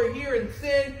way over here in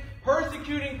sin,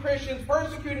 persecuting Christians,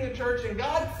 persecuting the church, and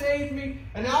God saved me,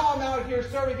 and now I'm out here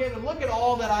serving Him, and look at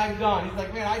all that I've done. He's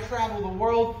like, man, I travel the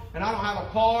world, and I don't have a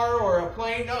car or a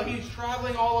plane. No, he's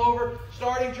traveling all over,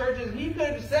 starting churches. And he could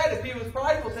have said, if he was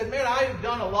prideful, said, man, I've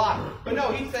done a lot. But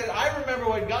no, he said, I remember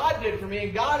what God did for me,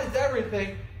 and God is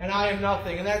everything, and I am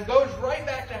nothing. And that goes right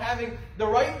back to having the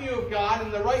right view of God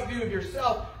and the right view of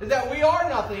yourself, is that we are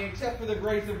nothing except for the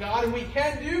grace of God, and we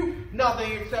can do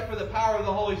nothing except for the power of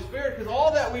the Holy Spirit, because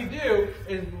all that we do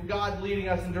is God leading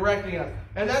us and directing us.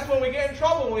 And that's when we get in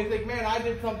trouble, when we think, man, I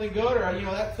did something good, or,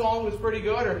 that song was pretty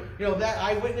good, or, that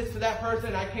I witnessed to that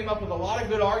person, I came up with a lot of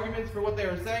good arguments for what they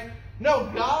were saying.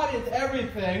 No, God is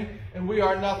everything, and we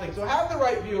are nothing. So have the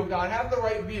right view of God, have the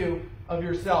right view of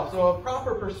yourself. So a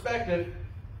proper perspective.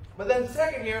 But then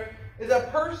second here is a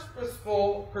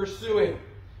purposeful pursuing.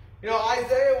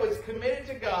 Isaiah was committed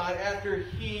to God after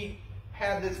he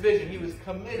had this vision. He was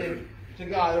committed to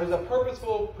God. There was a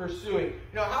purposeful pursuing.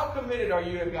 How committed are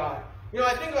you to God?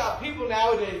 I think about people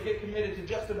nowadays get committed to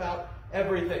just about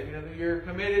everything. You're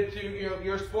committed to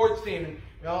your sports team. And,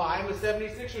 I'm a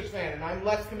 76ers fan, and I'm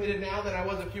less committed now than I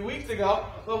was a few weeks ago.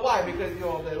 But why? Because,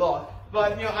 they lost.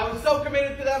 But, I was so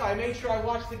committed to them. I made sure I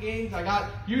watched the games. I got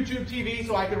YouTube TV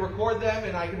so I could record them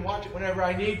and I can watch it whenever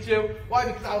I need to. Why?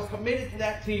 Because I was committed to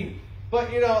that team.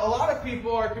 But, a lot of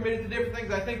people are committed to different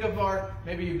things. I think of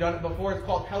maybe you've done it before, it's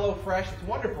called HelloFresh. It's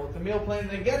wonderful. It's a meal plan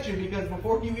they get you, because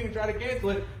before you even try to cancel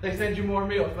it, they send you more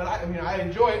meals. But I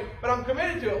enjoy it, but I'm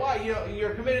committed to it. Why?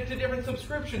 You're committed to different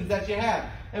subscriptions that you have.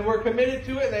 And we're committed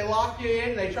to it. They lock you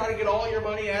in. They try to get all your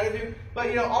money out of you.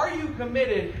 But, are you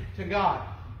committed to God?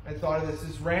 I thought of this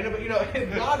as random, but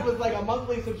if God was like a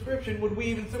monthly subscription, would we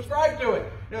even subscribe to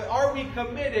it? Are we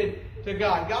committed to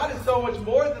God? God is so much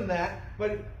more than that,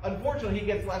 but unfortunately He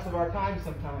gets less of our time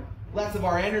sometimes, less of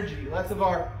our energy, less of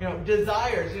our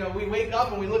desires. We wake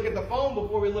up and we look at the phone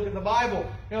before we look at the Bible.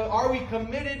 Are we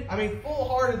committed,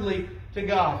 full-heartedly to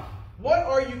God? What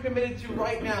are you committed to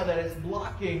right now that is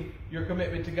blocking your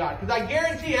commitment to God. Because I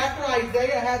guarantee after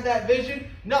Isaiah had that vision,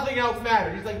 nothing else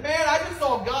mattered. He's like, man, I just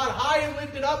saw God high and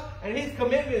lifted up, and his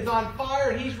commitment is on fire,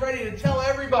 and he's ready to tell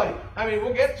everybody. I mean,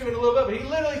 we'll get to it in a little bit, but he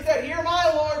literally said, here am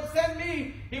I, Lord, send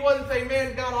me. He wasn't saying,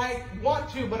 man, God, I want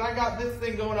to, but I got this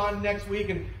thing going on next week,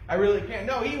 and I really can't.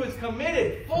 No, he was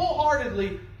committed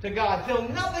full-heartedly to God till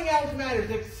nothing else matters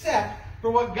except for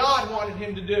what God wanted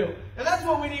him to do. And that's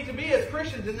what we need to be as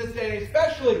Christians in this day and age,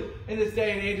 especially in this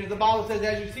day and age. As the Bible says,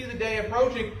 as you see the day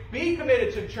approaching, be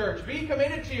committed to church. Be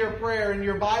committed to your prayer and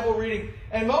your Bible reading.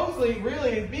 And mostly,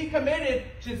 really, be committed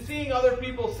to seeing other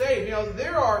people saved. You know,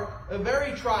 there are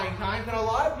very trying times, and a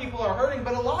lot of people are hurting,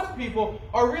 but a lot of people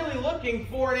are really looking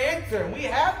for an answer. And we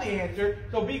have the answer,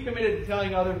 so be committed to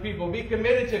telling other people. Be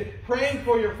committed to praying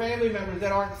for your family members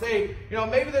that aren't saved. You know,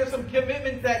 maybe there's some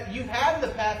commitments that you've had in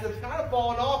the past that's kind of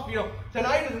fallen off. You know,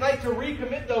 tonight is the night to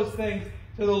recommit those things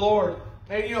to the Lord.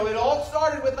 And, you know, it all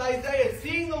started with Isaiah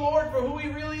seeing the Lord for who he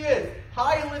really is.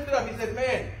 High and lifted up. He said,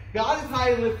 man, God is high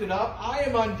and lifted up. I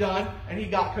am undone. And he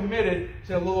got committed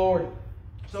to the Lord.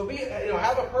 So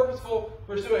have a purposeful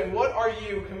pursuit. What are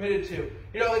you committed to?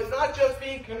 You know, it's not just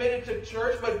being committed to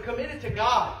church, but committed to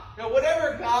God. You know,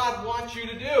 whatever God wants you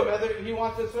to do, whether he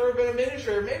wants to serve in a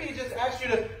ministry, or maybe he just asks you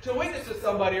to witness to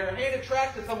somebody, or hand a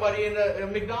tract to somebody in a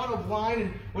McDonald's line,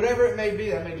 and whatever it may be.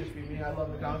 That may just be me. I love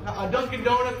McDonald's. A Dunkin'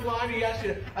 Donuts line, he asks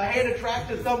you to hand a tract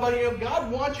to somebody. You know,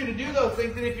 God wants you to do those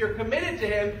things, and if you're committed to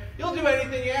him, he'll do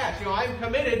anything you ask. You know, I'm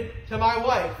committed to my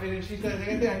wife, and she says,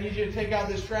 Anthony, I need you to take out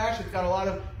this trash. It's got a lot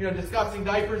of, disgusting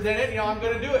diapers in it. You know, I'm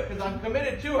going to do it because I'm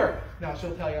committed to her. Now,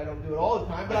 she'll tell you I don't do it all the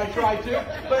time, but I try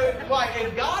to. But why?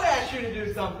 If God asks you to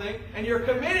do something, and you're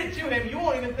committed to him, you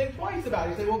won't even think twice about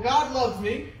it. You say, well, God loves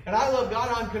me, and I love God,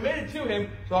 I'm committed to him,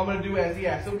 so I'm going to do as he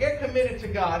asks. So get committed to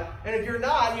God, and if you're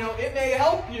not, it may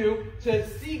help you to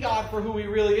see God for who he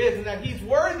really is, and that he's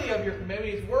worthy of your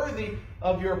commitment, he's worthy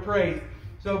of your praise.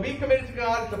 So be committed to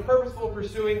God. It's a purposeful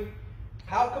pursuing.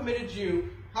 How committed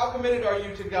are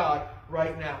you to God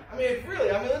right now?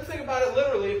 Let's think about it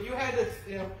literally. If you had to,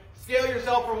 scale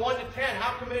yourself from 1 to 10,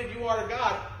 how committed you are to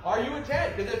God. Are you a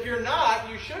 10? Because if you're not,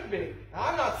 you should be. Now,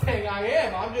 I'm not saying I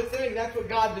am. I'm just saying that's what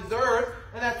God deserves,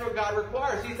 and that's what God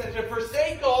requires. He said to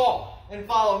forsake all and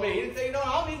follow me. He didn't say,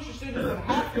 I'm interested in some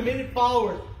half-committed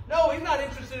followers. No, he's not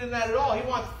interested in that at all. He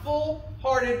wants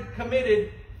full-hearted,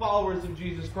 committed followers of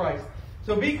Jesus Christ.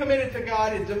 So be committed to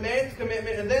God. It demands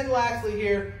commitment. And then lastly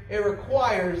here, it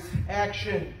requires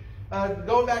action.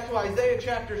 Going back to Isaiah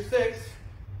chapter 6.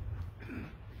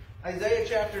 Isaiah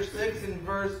chapter 6 in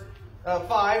verse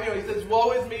 5, he says,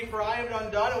 woe is me, for I am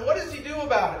undone. And what does he do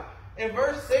about it? In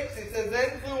verse 6, he says,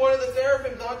 then flew one of the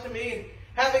seraphims unto me, and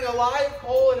having a live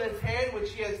coal in his hand,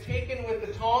 which he has taken with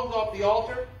the tongs off the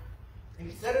altar, and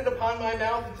he set it upon my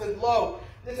mouth, and said, lo,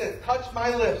 this has touched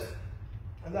my lips,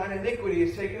 and thine iniquity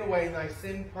is taken away, and thy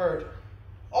sin purged.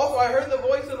 Also I heard the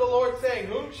voice of the Lord saying,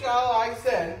 whom shall I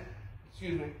send?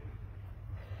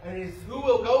 And who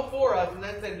will go for us? And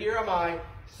then said, here am I,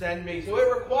 send me. So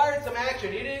it required some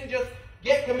action. He didn't just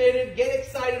get committed, get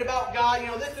excited about God.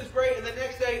 This is great. And the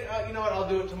next day, you know what, I'll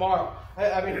do it tomorrow.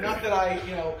 Not that I,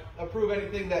 approve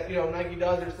anything that, Nike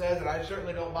does or says, and I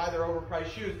certainly don't buy their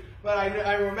overpriced shoes. But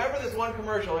I remember this one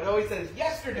commercial. It always says,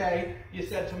 yesterday, you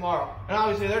said tomorrow. And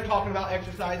obviously, they're talking about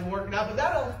exercise and working out, but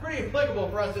that is pretty applicable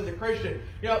for us as a Christian.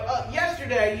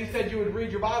 Yesterday, you said you would read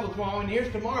your Bible tomorrow, and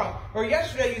here's tomorrow. Or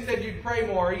yesterday, you said you'd pray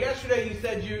more. Or yesterday, you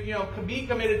said you could be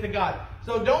committed to God.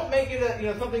 So don't make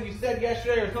it something you said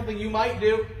yesterday or something you might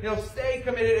do. Stay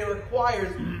committed. It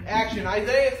requires action.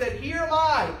 Isaiah said, here am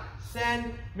I,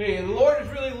 send me. And the Lord is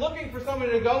really looking for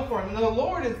somebody to go for him. And the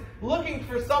Lord is looking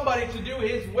for somebody to do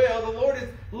his will. The Lord is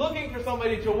looking for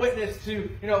somebody to witness, to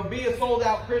be a sold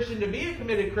out Christian, to be a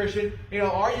committed Christian.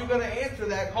 Are you going to answer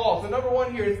that call? So number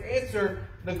one here is answer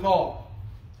the call.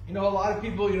 A lot of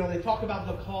people, they talk about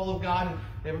the call of God, and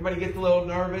everybody gets a little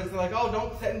nervous. They're like, oh,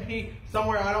 don't send me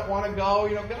somewhere I don't want to go.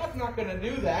 God's not going to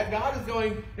do that. God is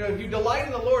going, if you delight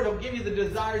in the Lord, he'll give you the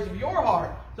desires of your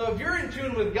heart. So if you're in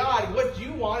tune with God, what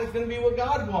you want is going to be what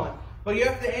God wants. But you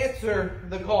have to answer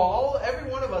the call.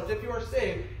 Every one of us, if you are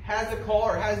saved, has a call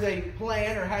or has a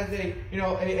plan or has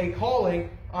a calling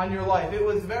on your life. It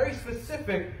was very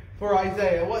specific for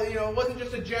Isaiah. It wasn't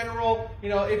just a general,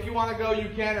 if you want to go, you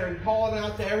can, or calling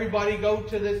out to everybody, go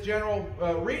to this general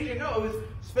region. No, it was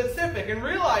specific. And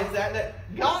realize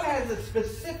that God has a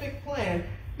specific plan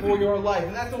for your life.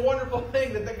 And that's a wonderful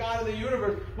thing, that the God of the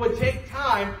universe would take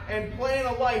time and plan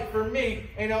a life for me.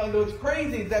 And what's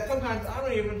crazy is that sometimes I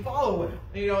don't even follow it.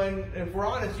 And if we're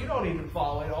honest, you don't even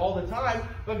follow it all the time.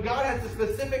 But God has a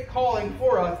specific calling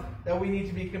for us that we need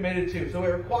to be committed to. So it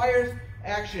requires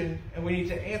action, and we need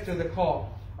to answer the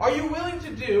call. Are you willing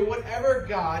to do whatever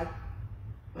God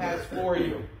has for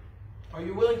you? Are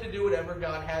you willing to do whatever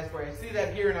God has for you? I see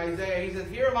that here in Isaiah. He says,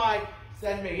 here am I,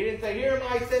 send me. He didn't say, here am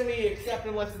I, send me, except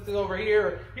unless it's over here.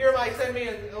 Or, here am I, send me,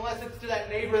 unless it's to that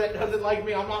neighbor that doesn't like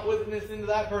me. I'm not witnessing to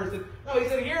that person. No, he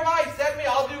said, here am I, send me.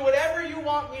 I'll do whatever you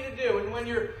want me to do. And when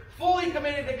you're fully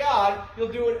committed to God,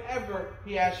 you'll do whatever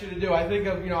He asks you to do. I think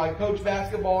of, I coach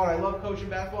basketball, and I love coaching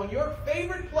basketball. And your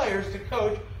favorite players to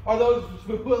coach are those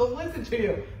who will listen to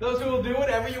you. Those who will do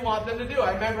whatever you want them to do.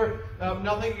 I remember,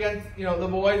 nothing against, the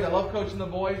boys. I love coaching the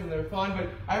boys, and they're fun. But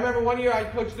I remember one year I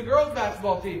coached the girls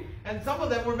basketball team. And some of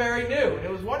them were very new. And it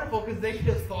was wonderful because they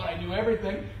just thought I knew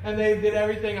everything. And they did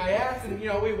everything I asked. And,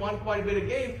 we won quite a bit of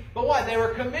games. But what? They were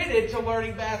committed to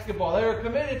learning basketball. They were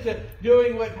committed to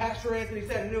doing what Pastor Anthony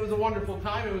said. And it was a wonderful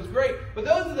time. It was great. But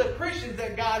those are the Christians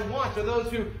that God wants. Are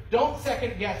those who don't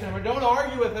second guess Him or don't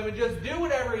argue with Him and just do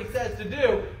whatever He says to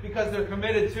do because they're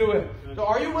committed to Him. So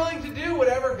are you willing to do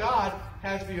whatever God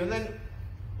has for you? And then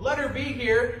letter B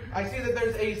here, I see that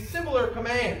there's a similar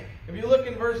command. If you look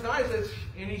in verse 9, it says,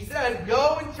 and He said,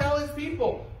 go and tell His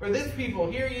people, or this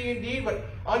people, hear ye indeed, but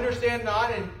understand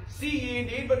not, and see ye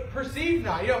indeed, but perceive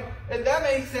not. And that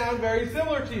may sound very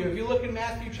similar to you. If you look in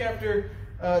Matthew chapter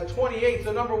 28,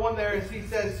 so number 1 there is He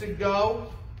says to go.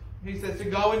 He says to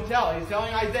go and tell. He's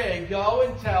telling Isaiah, go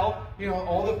and tell,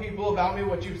 all the people about me,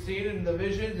 what you've seen in the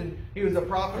visions. And he was a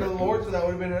prophet of the Lord, so that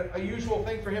would have been a usual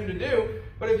thing for him to do.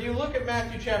 But if you look at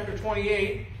Matthew chapter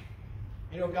 28,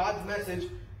 God's message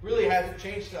really hasn't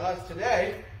changed to us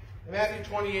today. In Matthew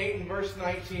 28 and verse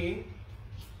 19,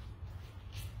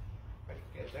 if I can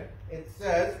get there, it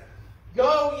says,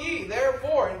 go ye,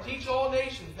 therefore, and teach all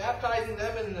nations, baptizing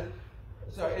them in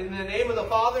the name of the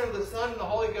Father, and the Son, and the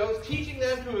Holy Ghost, teaching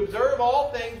them to observe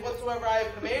all things whatsoever I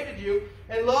have commanded you.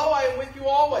 And lo, I am with you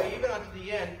always, even unto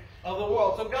the end of the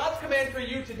world. So God's command for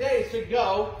you today is to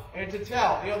go and to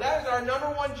tell. That is our number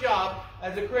one job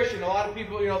as a Christian. A lot of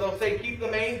people, they'll say, keep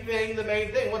the main thing, the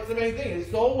main thing. What's the main thing?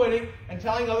 It's soul winning and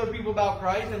telling other people about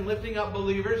Christ and lifting up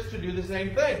believers to do the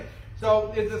same thing.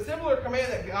 So it's a similar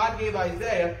command that God gave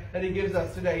Isaiah that He gives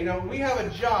us today. We have a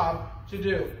job to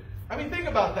do. Think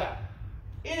about that.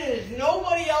 It is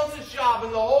nobody else's job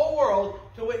in the whole world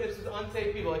to witness to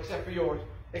unsaved people except for yours,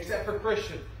 except for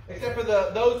Christians, except for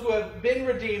those who have been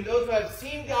redeemed, those who have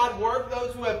seen God work,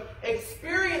 those who have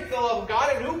experienced the love of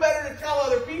God. And who better to tell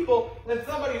other people than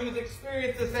somebody who's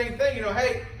experienced the same thing?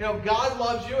 Hey, God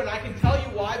loves you, and I can tell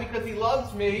you why, because He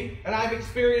loves me, and I've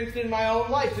experienced it in my own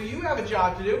life. So you have a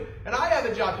job to do, and I have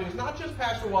a job to do. It's not just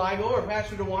Pastor Weigel or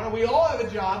Pastor DeWanna. We all have a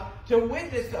job to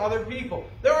witness to other people.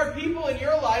 There are people in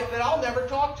your life that I'll never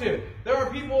talk to. There are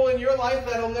people in your life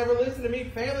that will never listen to me,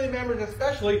 family members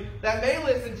especially, that may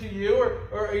listen to you,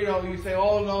 or you say,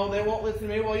 oh no, they won't listen to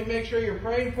me. Well, you make sure you're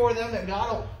praying for them, that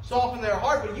God will soften their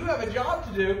heart. But you have a job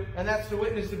to do, and that's to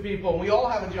witness to people. And we all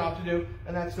have a job to do,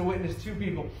 and that's to witness to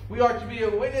people. We are to be a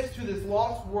witness to this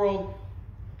lost world,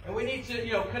 and we need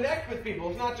to connect with people.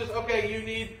 It's not just, okay, you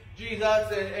need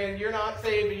Jesus and you're not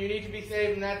saved and you need to be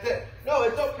saved and that's it. No,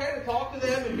 it's okay to talk to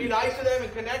them and be nice to them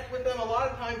and connect with them. A lot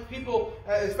of times people,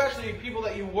 especially people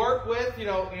that you work with,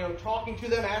 talking to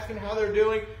them, asking how they're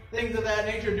doing, things of that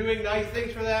nature, doing nice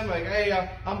things for them, like, hey,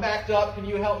 I'm backed up, can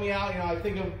you help me out? I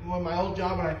think of my old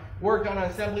job when I worked on an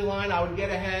assembly line, I would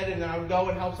get ahead and then I would go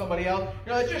and help somebody else.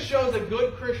 It just shows a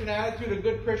good Christian attitude, a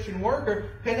good Christian worker,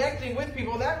 connecting with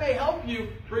people. That may help you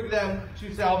bring them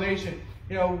to salvation.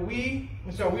 We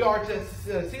are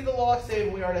to see the lost saved,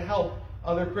 and we are to help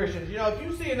other Christians. If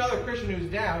you see another Christian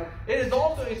who's down,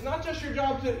 it's not just your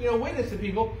job to, witness to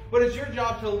people, but it's your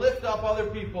job to lift up other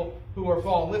people who are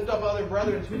fallen. Lift up other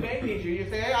brethren who may need you. You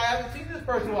say, hey, I haven't seen this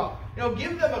person well.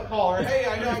 Give them a call. Or, hey,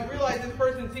 I realized this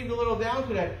person seemed a little down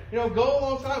today. Go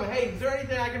alongside them. Hey, is there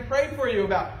anything I can pray for you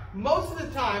about? Most of the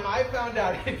time, I found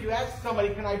out if you ask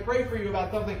somebody, can I pray for you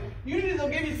about something, usually they'll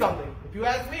give you something. If you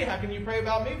ask me, how can you pray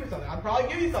about me for something? I'll probably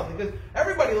give you something, because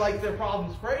everybody likes their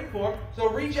problems prayed for. So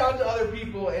reach out to other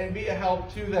people and be a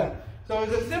help to them. So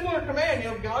it's a similar command.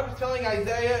 God is telling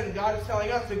Isaiah and God is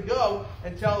telling us to go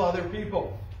and tell other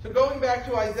people. So going back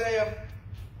to Isaiah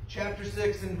chapter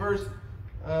 6 and verse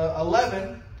 11,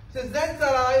 it says, then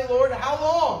said I, Lord, how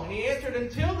long? And He answered,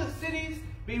 until the cities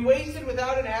be wasted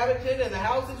without inhabitant, and the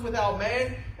houses without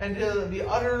man, and to be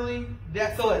utterly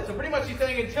desolate. So pretty much He's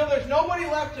saying, until there's nobody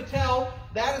left to tell,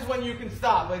 that is when you can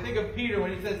stop. I think of Peter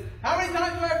when he says, how many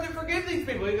times do I have to forgive these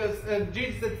people? He goes,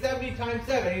 Jesus said 70 times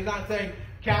 7. He's not saying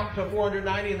count to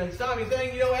 490 and then stop. He's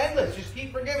saying, endless. Just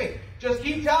keep forgiving. Just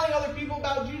keep telling other people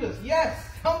about Jesus. Yes,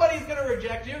 Somebody's going to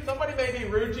reject you. Somebody may be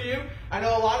rude to you. I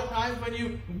know a lot of times when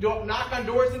you knock on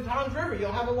doors in Tom's River,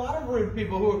 you'll have a lot of rude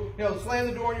people who, slam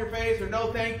the door in your face or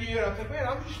no thank you. And I'm like, man,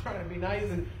 I'm just trying to be nice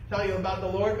and tell you about the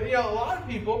Lord. But, a lot of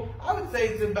people, I would say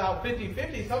it's about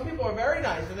 50-50. Some people are very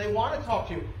nice and they want to talk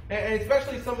to you. And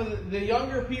especially some of the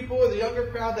younger people or the younger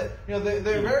crowd that,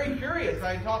 they're very curious.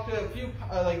 I talked to a few,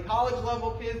 college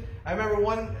level kids. I remember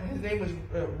one, his name was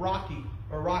Rocky.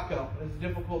 Or Rocco. It's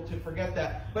difficult to forget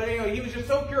that. But, he was just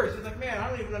so curious. He's like, man, I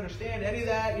don't even understand any of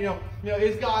that.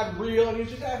 Is God real? And he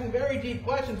was just asking very deep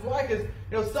questions. Why?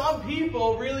 Because, some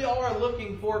people really are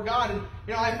looking for God. And,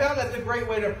 I found that's a great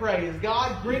way to pray. Is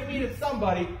God, bring me to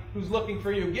somebody who's looking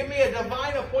for you. Give me a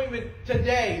divine appointment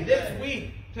today, this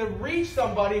week, to reach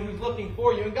somebody who's looking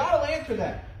for you. And God will answer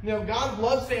that. God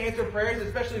loves to answer prayers,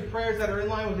 especially prayers that are in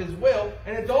line with His will.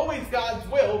 And it's always God's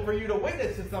will for you to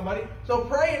witness to somebody. So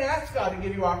pray and ask God to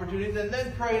give you opportunities, and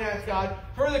then pray and ask God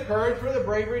for the courage, for the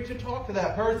bravery to talk to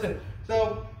that person.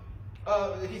 So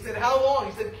he said, how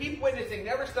long? He said, keep witnessing,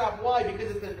 never stop. Why?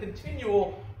 Because it's a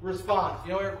continual response.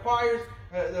 It requires,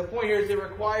 the point here is it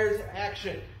requires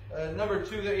action. Number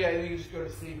 2, you can just go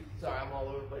to C. Sorry, I'm all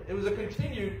over the place. It was a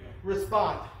continued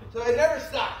response. So it never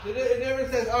stops. It never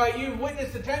says, all right, you've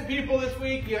witnessed to 10 people this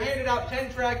week. You handed out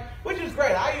 10 tracts, which is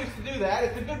great. I used to do that.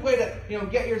 It's a good way to,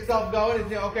 get yourself going and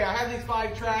say, okay, I have these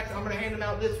 5 tracts. I'm going to hand them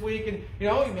out this week. And,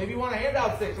 maybe you want to hand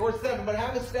out 6 or 7, but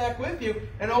have a stack with you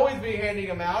and always be handing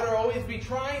them out or always be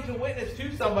trying to witness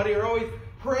to somebody or always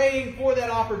praying for that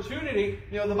opportunity.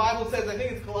 The Bible says, I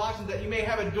think it's Colossians, that you may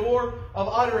have a door of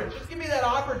utterance. Just give me that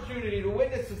opportunity to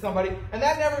witness to somebody, and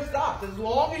that never stops. As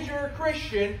long as you're a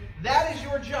Christian, that is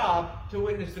your job to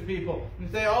witness to people. You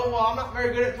say, oh, well, I'm not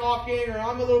very good at talking, or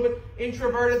I'm a little bit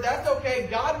introverted. That's okay.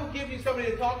 God will give you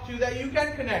somebody to talk to that you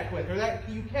can connect with, or that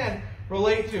you can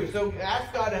relate to. So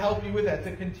ask God to help you with that. It's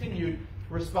a continued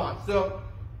response. So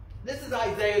this is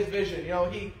Isaiah's vision.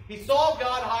 He saw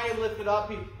God high and lifted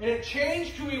up, and it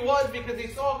changed who he was because he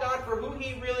saw God for who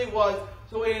he really was.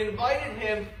 So it invited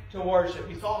him to worship.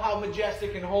 He saw how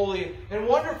majestic and holy and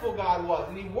wonderful God was,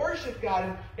 and he worshipped God.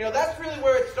 And that's really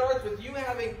where it starts, with you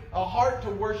having a heart to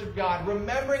worship God,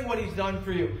 remembering what He's done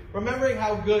for you, remembering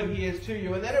how good He is to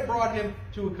you, and then it brought him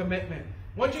to a commitment.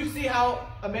 Once you see how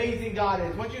amazing God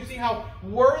is, once you see how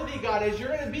worthy God is, you're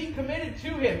going to be committed to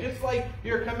Him. Just like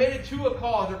you're committed to a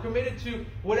cause or committed to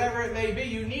whatever it may be,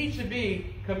 you need to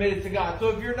be committed to God. So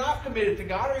if you're not committed to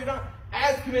God, or you're not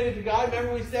as committed to God,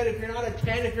 remember we said if you're not a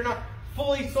 10, if you're not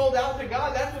fully sold out to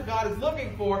God, that's what God is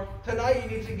looking for. Tonight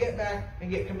you need to get back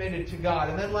and get committed to God.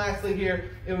 And then lastly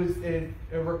here, it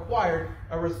required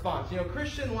a response.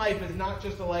 Christian life is not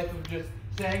just a life of just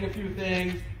saying a few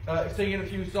things, singing a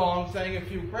few songs, saying a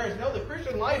few prayers. No, the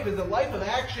Christian life is a life of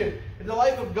action. It's a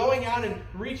life of going out and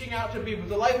reaching out to people.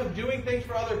 It's a life of doing things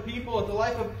for other people. It's a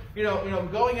life of,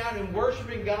 going out and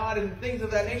worshiping God and things of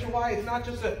that nature. Why? It's not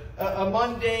just a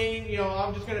mundane,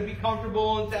 I'm just going to be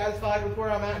comfortable and satisfied with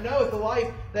where I'm at. No, it's a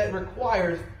life that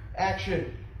requires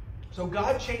action. So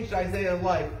God changed Isaiah's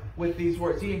life with these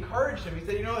words. He encouraged him. He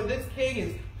said, this king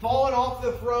is fallen off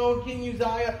the throne, King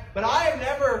Uzziah, but I am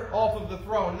never off of the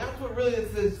throne. And that's what really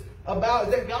this is about,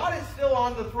 is that God is still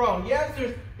on the throne. Yes,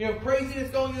 there's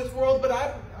craziness going in this world, but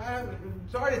I'm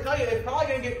sorry to tell you, it's probably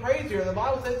going to get crazier. The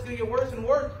Bible says it's going to get worse and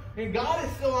worse. And God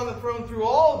is still on the throne through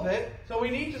all of it, so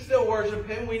we need to still worship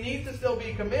Him. We need to still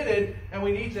be committed, and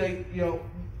we need to,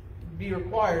 be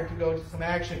required to go to some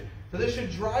action. So this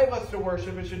should drive us to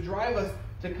worship. It should drive us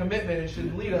to commitment. It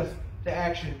should lead us to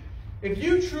action. If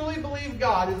you truly believe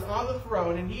God is on the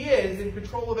throne and He is in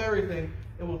control of everything,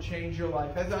 it will change your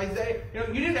life. As Isaiah,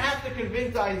 you didn't have to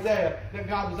convince Isaiah that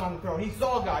God was on the throne. He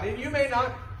saw God. And you may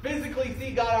not physically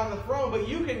see God on the throne, but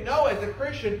you can know as a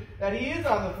Christian that He is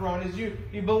on the throne. As you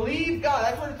believe God.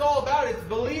 That's what it's all about. It's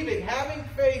believing, having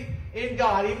faith in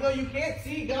God, even though you can't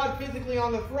see God physically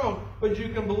on the throne, but you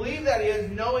can believe that He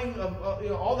is, knowing of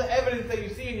all the evidence that you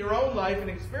see in your own life and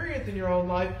experience in your own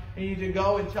life, and you need to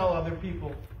go and tell other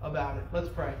people about it. Let's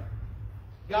pray.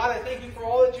 God, I thank You for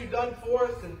all that You've done for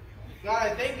us, and God,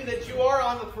 I thank You that You are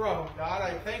on the throne. God,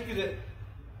 I thank You that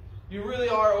You really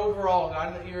are over all, God,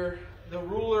 and that You're the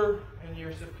ruler and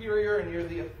You're superior and You're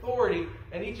the authority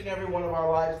in each and every one of our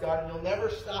lives, God, and You'll never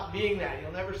stop being that.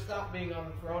 You'll never stop being on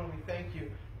the throne, and we thank You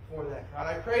for that. God,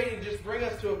 I pray You just bring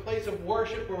us to a place of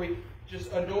worship where we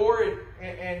just adore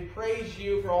and praise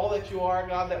You for all that You are,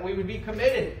 God, that we would be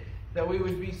committed, that we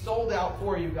would be sold out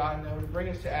for You, God, and that would bring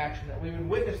us to action, that we would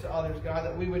witness to others, God,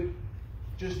 that we would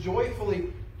just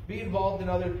joyfully be involved in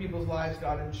other people's lives,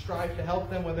 God, and strive to help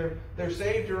them, whether they're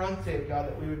saved or unsaved, God,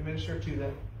 that we would minister to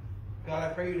them.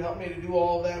 God, I pray You'd help me to do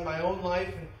all of that in my own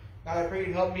life, and God, I pray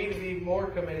you'd help me to be more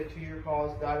committed to your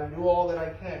cause, God, and do all that I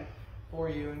can for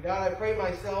you. And God, I pray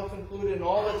myself included in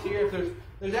all that's here, if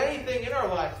there's anything in our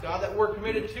lives, God, that we're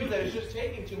committed to that is just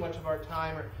taking too much of our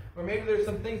time, or maybe there's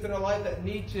some things in our life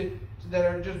that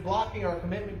are just blocking our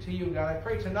commitment to you, God. I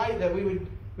pray tonight that we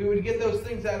would get those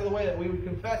things out of the way, that we would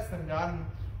confess them, God. And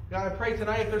God, I pray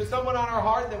tonight if there's someone on our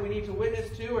heart that we need to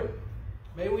witness to, or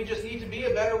maybe we just need to be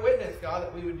a better witness, God,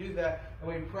 that we would do that, and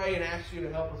we'd pray and ask you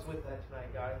to help us with that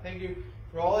tonight, God. I thank you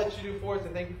for all that you do for us,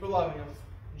 and thank you for loving us.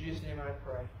 In Jesus' name I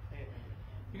pray. Amen.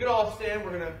 You can all stand.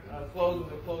 We're going to close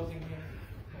with a closing hymn.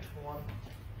 Next one.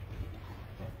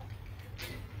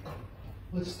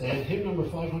 Let's stand. Hymn number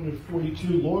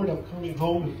 542, Lord, I'm coming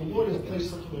home. If the Lord has placed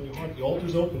something on your heart, the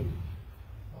altar's open.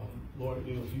 Lord, if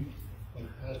you, like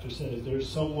the pastor said, if there's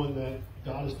someone that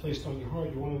God has placed on your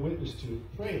heart you want to witness to,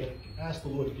 pray that. Ask the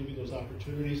Lord to give you those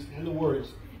opportunities and the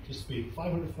words to speak.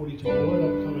 542, Lord,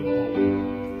 I'm coming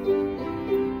home.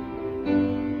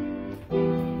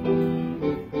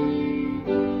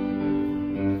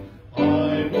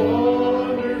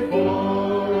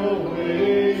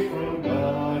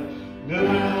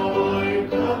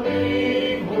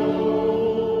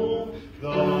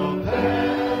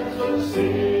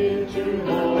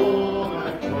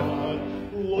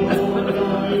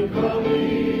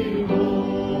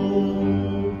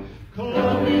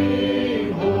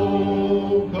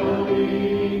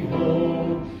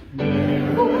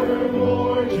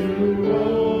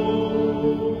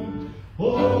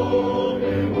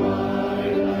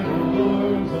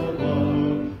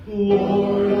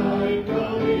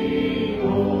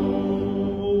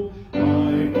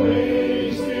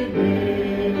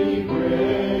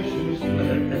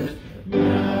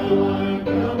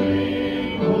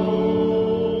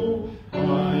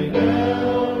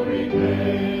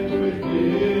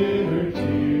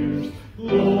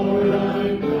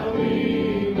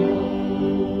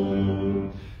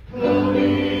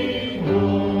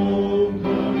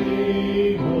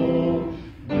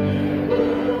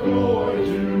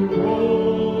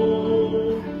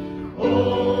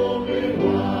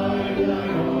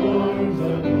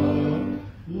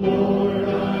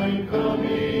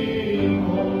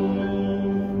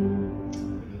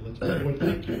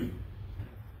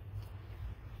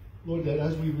 Lord, that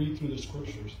as we read through the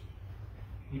scriptures,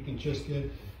 we can just get,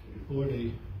 Lord,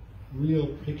 a real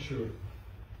picture,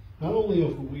 not only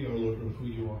of who we are, Lord, but of who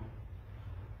you are.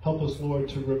 Help us, Lord,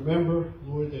 to remember,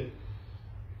 Lord, that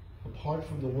apart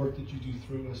from the work that you do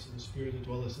through us and the Spirit that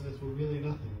dwells in us, we're really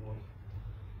nothing, Lord.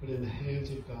 But in the hands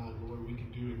of God, Lord, we can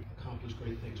do and accomplish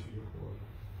great things for your glory.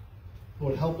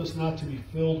 Lord, help us not to be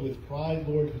filled with pride,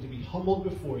 Lord, but to be humbled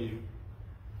before you,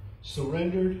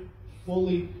 surrendered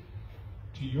fully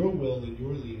to your will and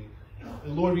your leading.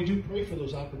 And Lord, we do pray for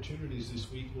those opportunities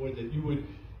this week, Lord, that you would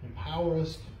empower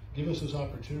us, give us those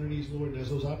opportunities, Lord, and as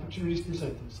those opportunities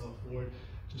present themselves, Lord,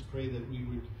 just pray that we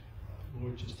would,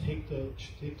 Lord, just take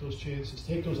those chances,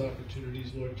 take those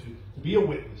opportunities, Lord, to be a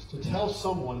witness, to tell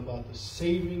someone about the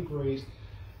saving grace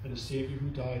and the Savior who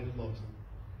died and loves them.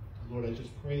 And Lord, I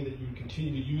just pray that you would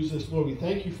continue to use us. Lord, we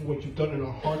thank you for what you've done in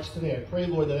our hearts today. I pray,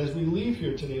 Lord, that as we leave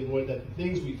here today, Lord, that the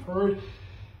things we've heard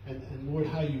and Lord,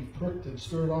 how you've pricked and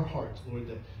stirred our hearts, Lord,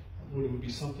 that, Lord, it would be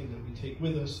something that we take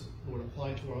with us, Lord,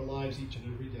 apply to our lives each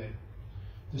and every day.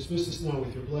 Dismiss us now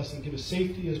with your blessing. Give us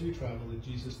safety as we travel. In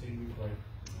Jesus' name we pray.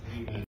 Amen.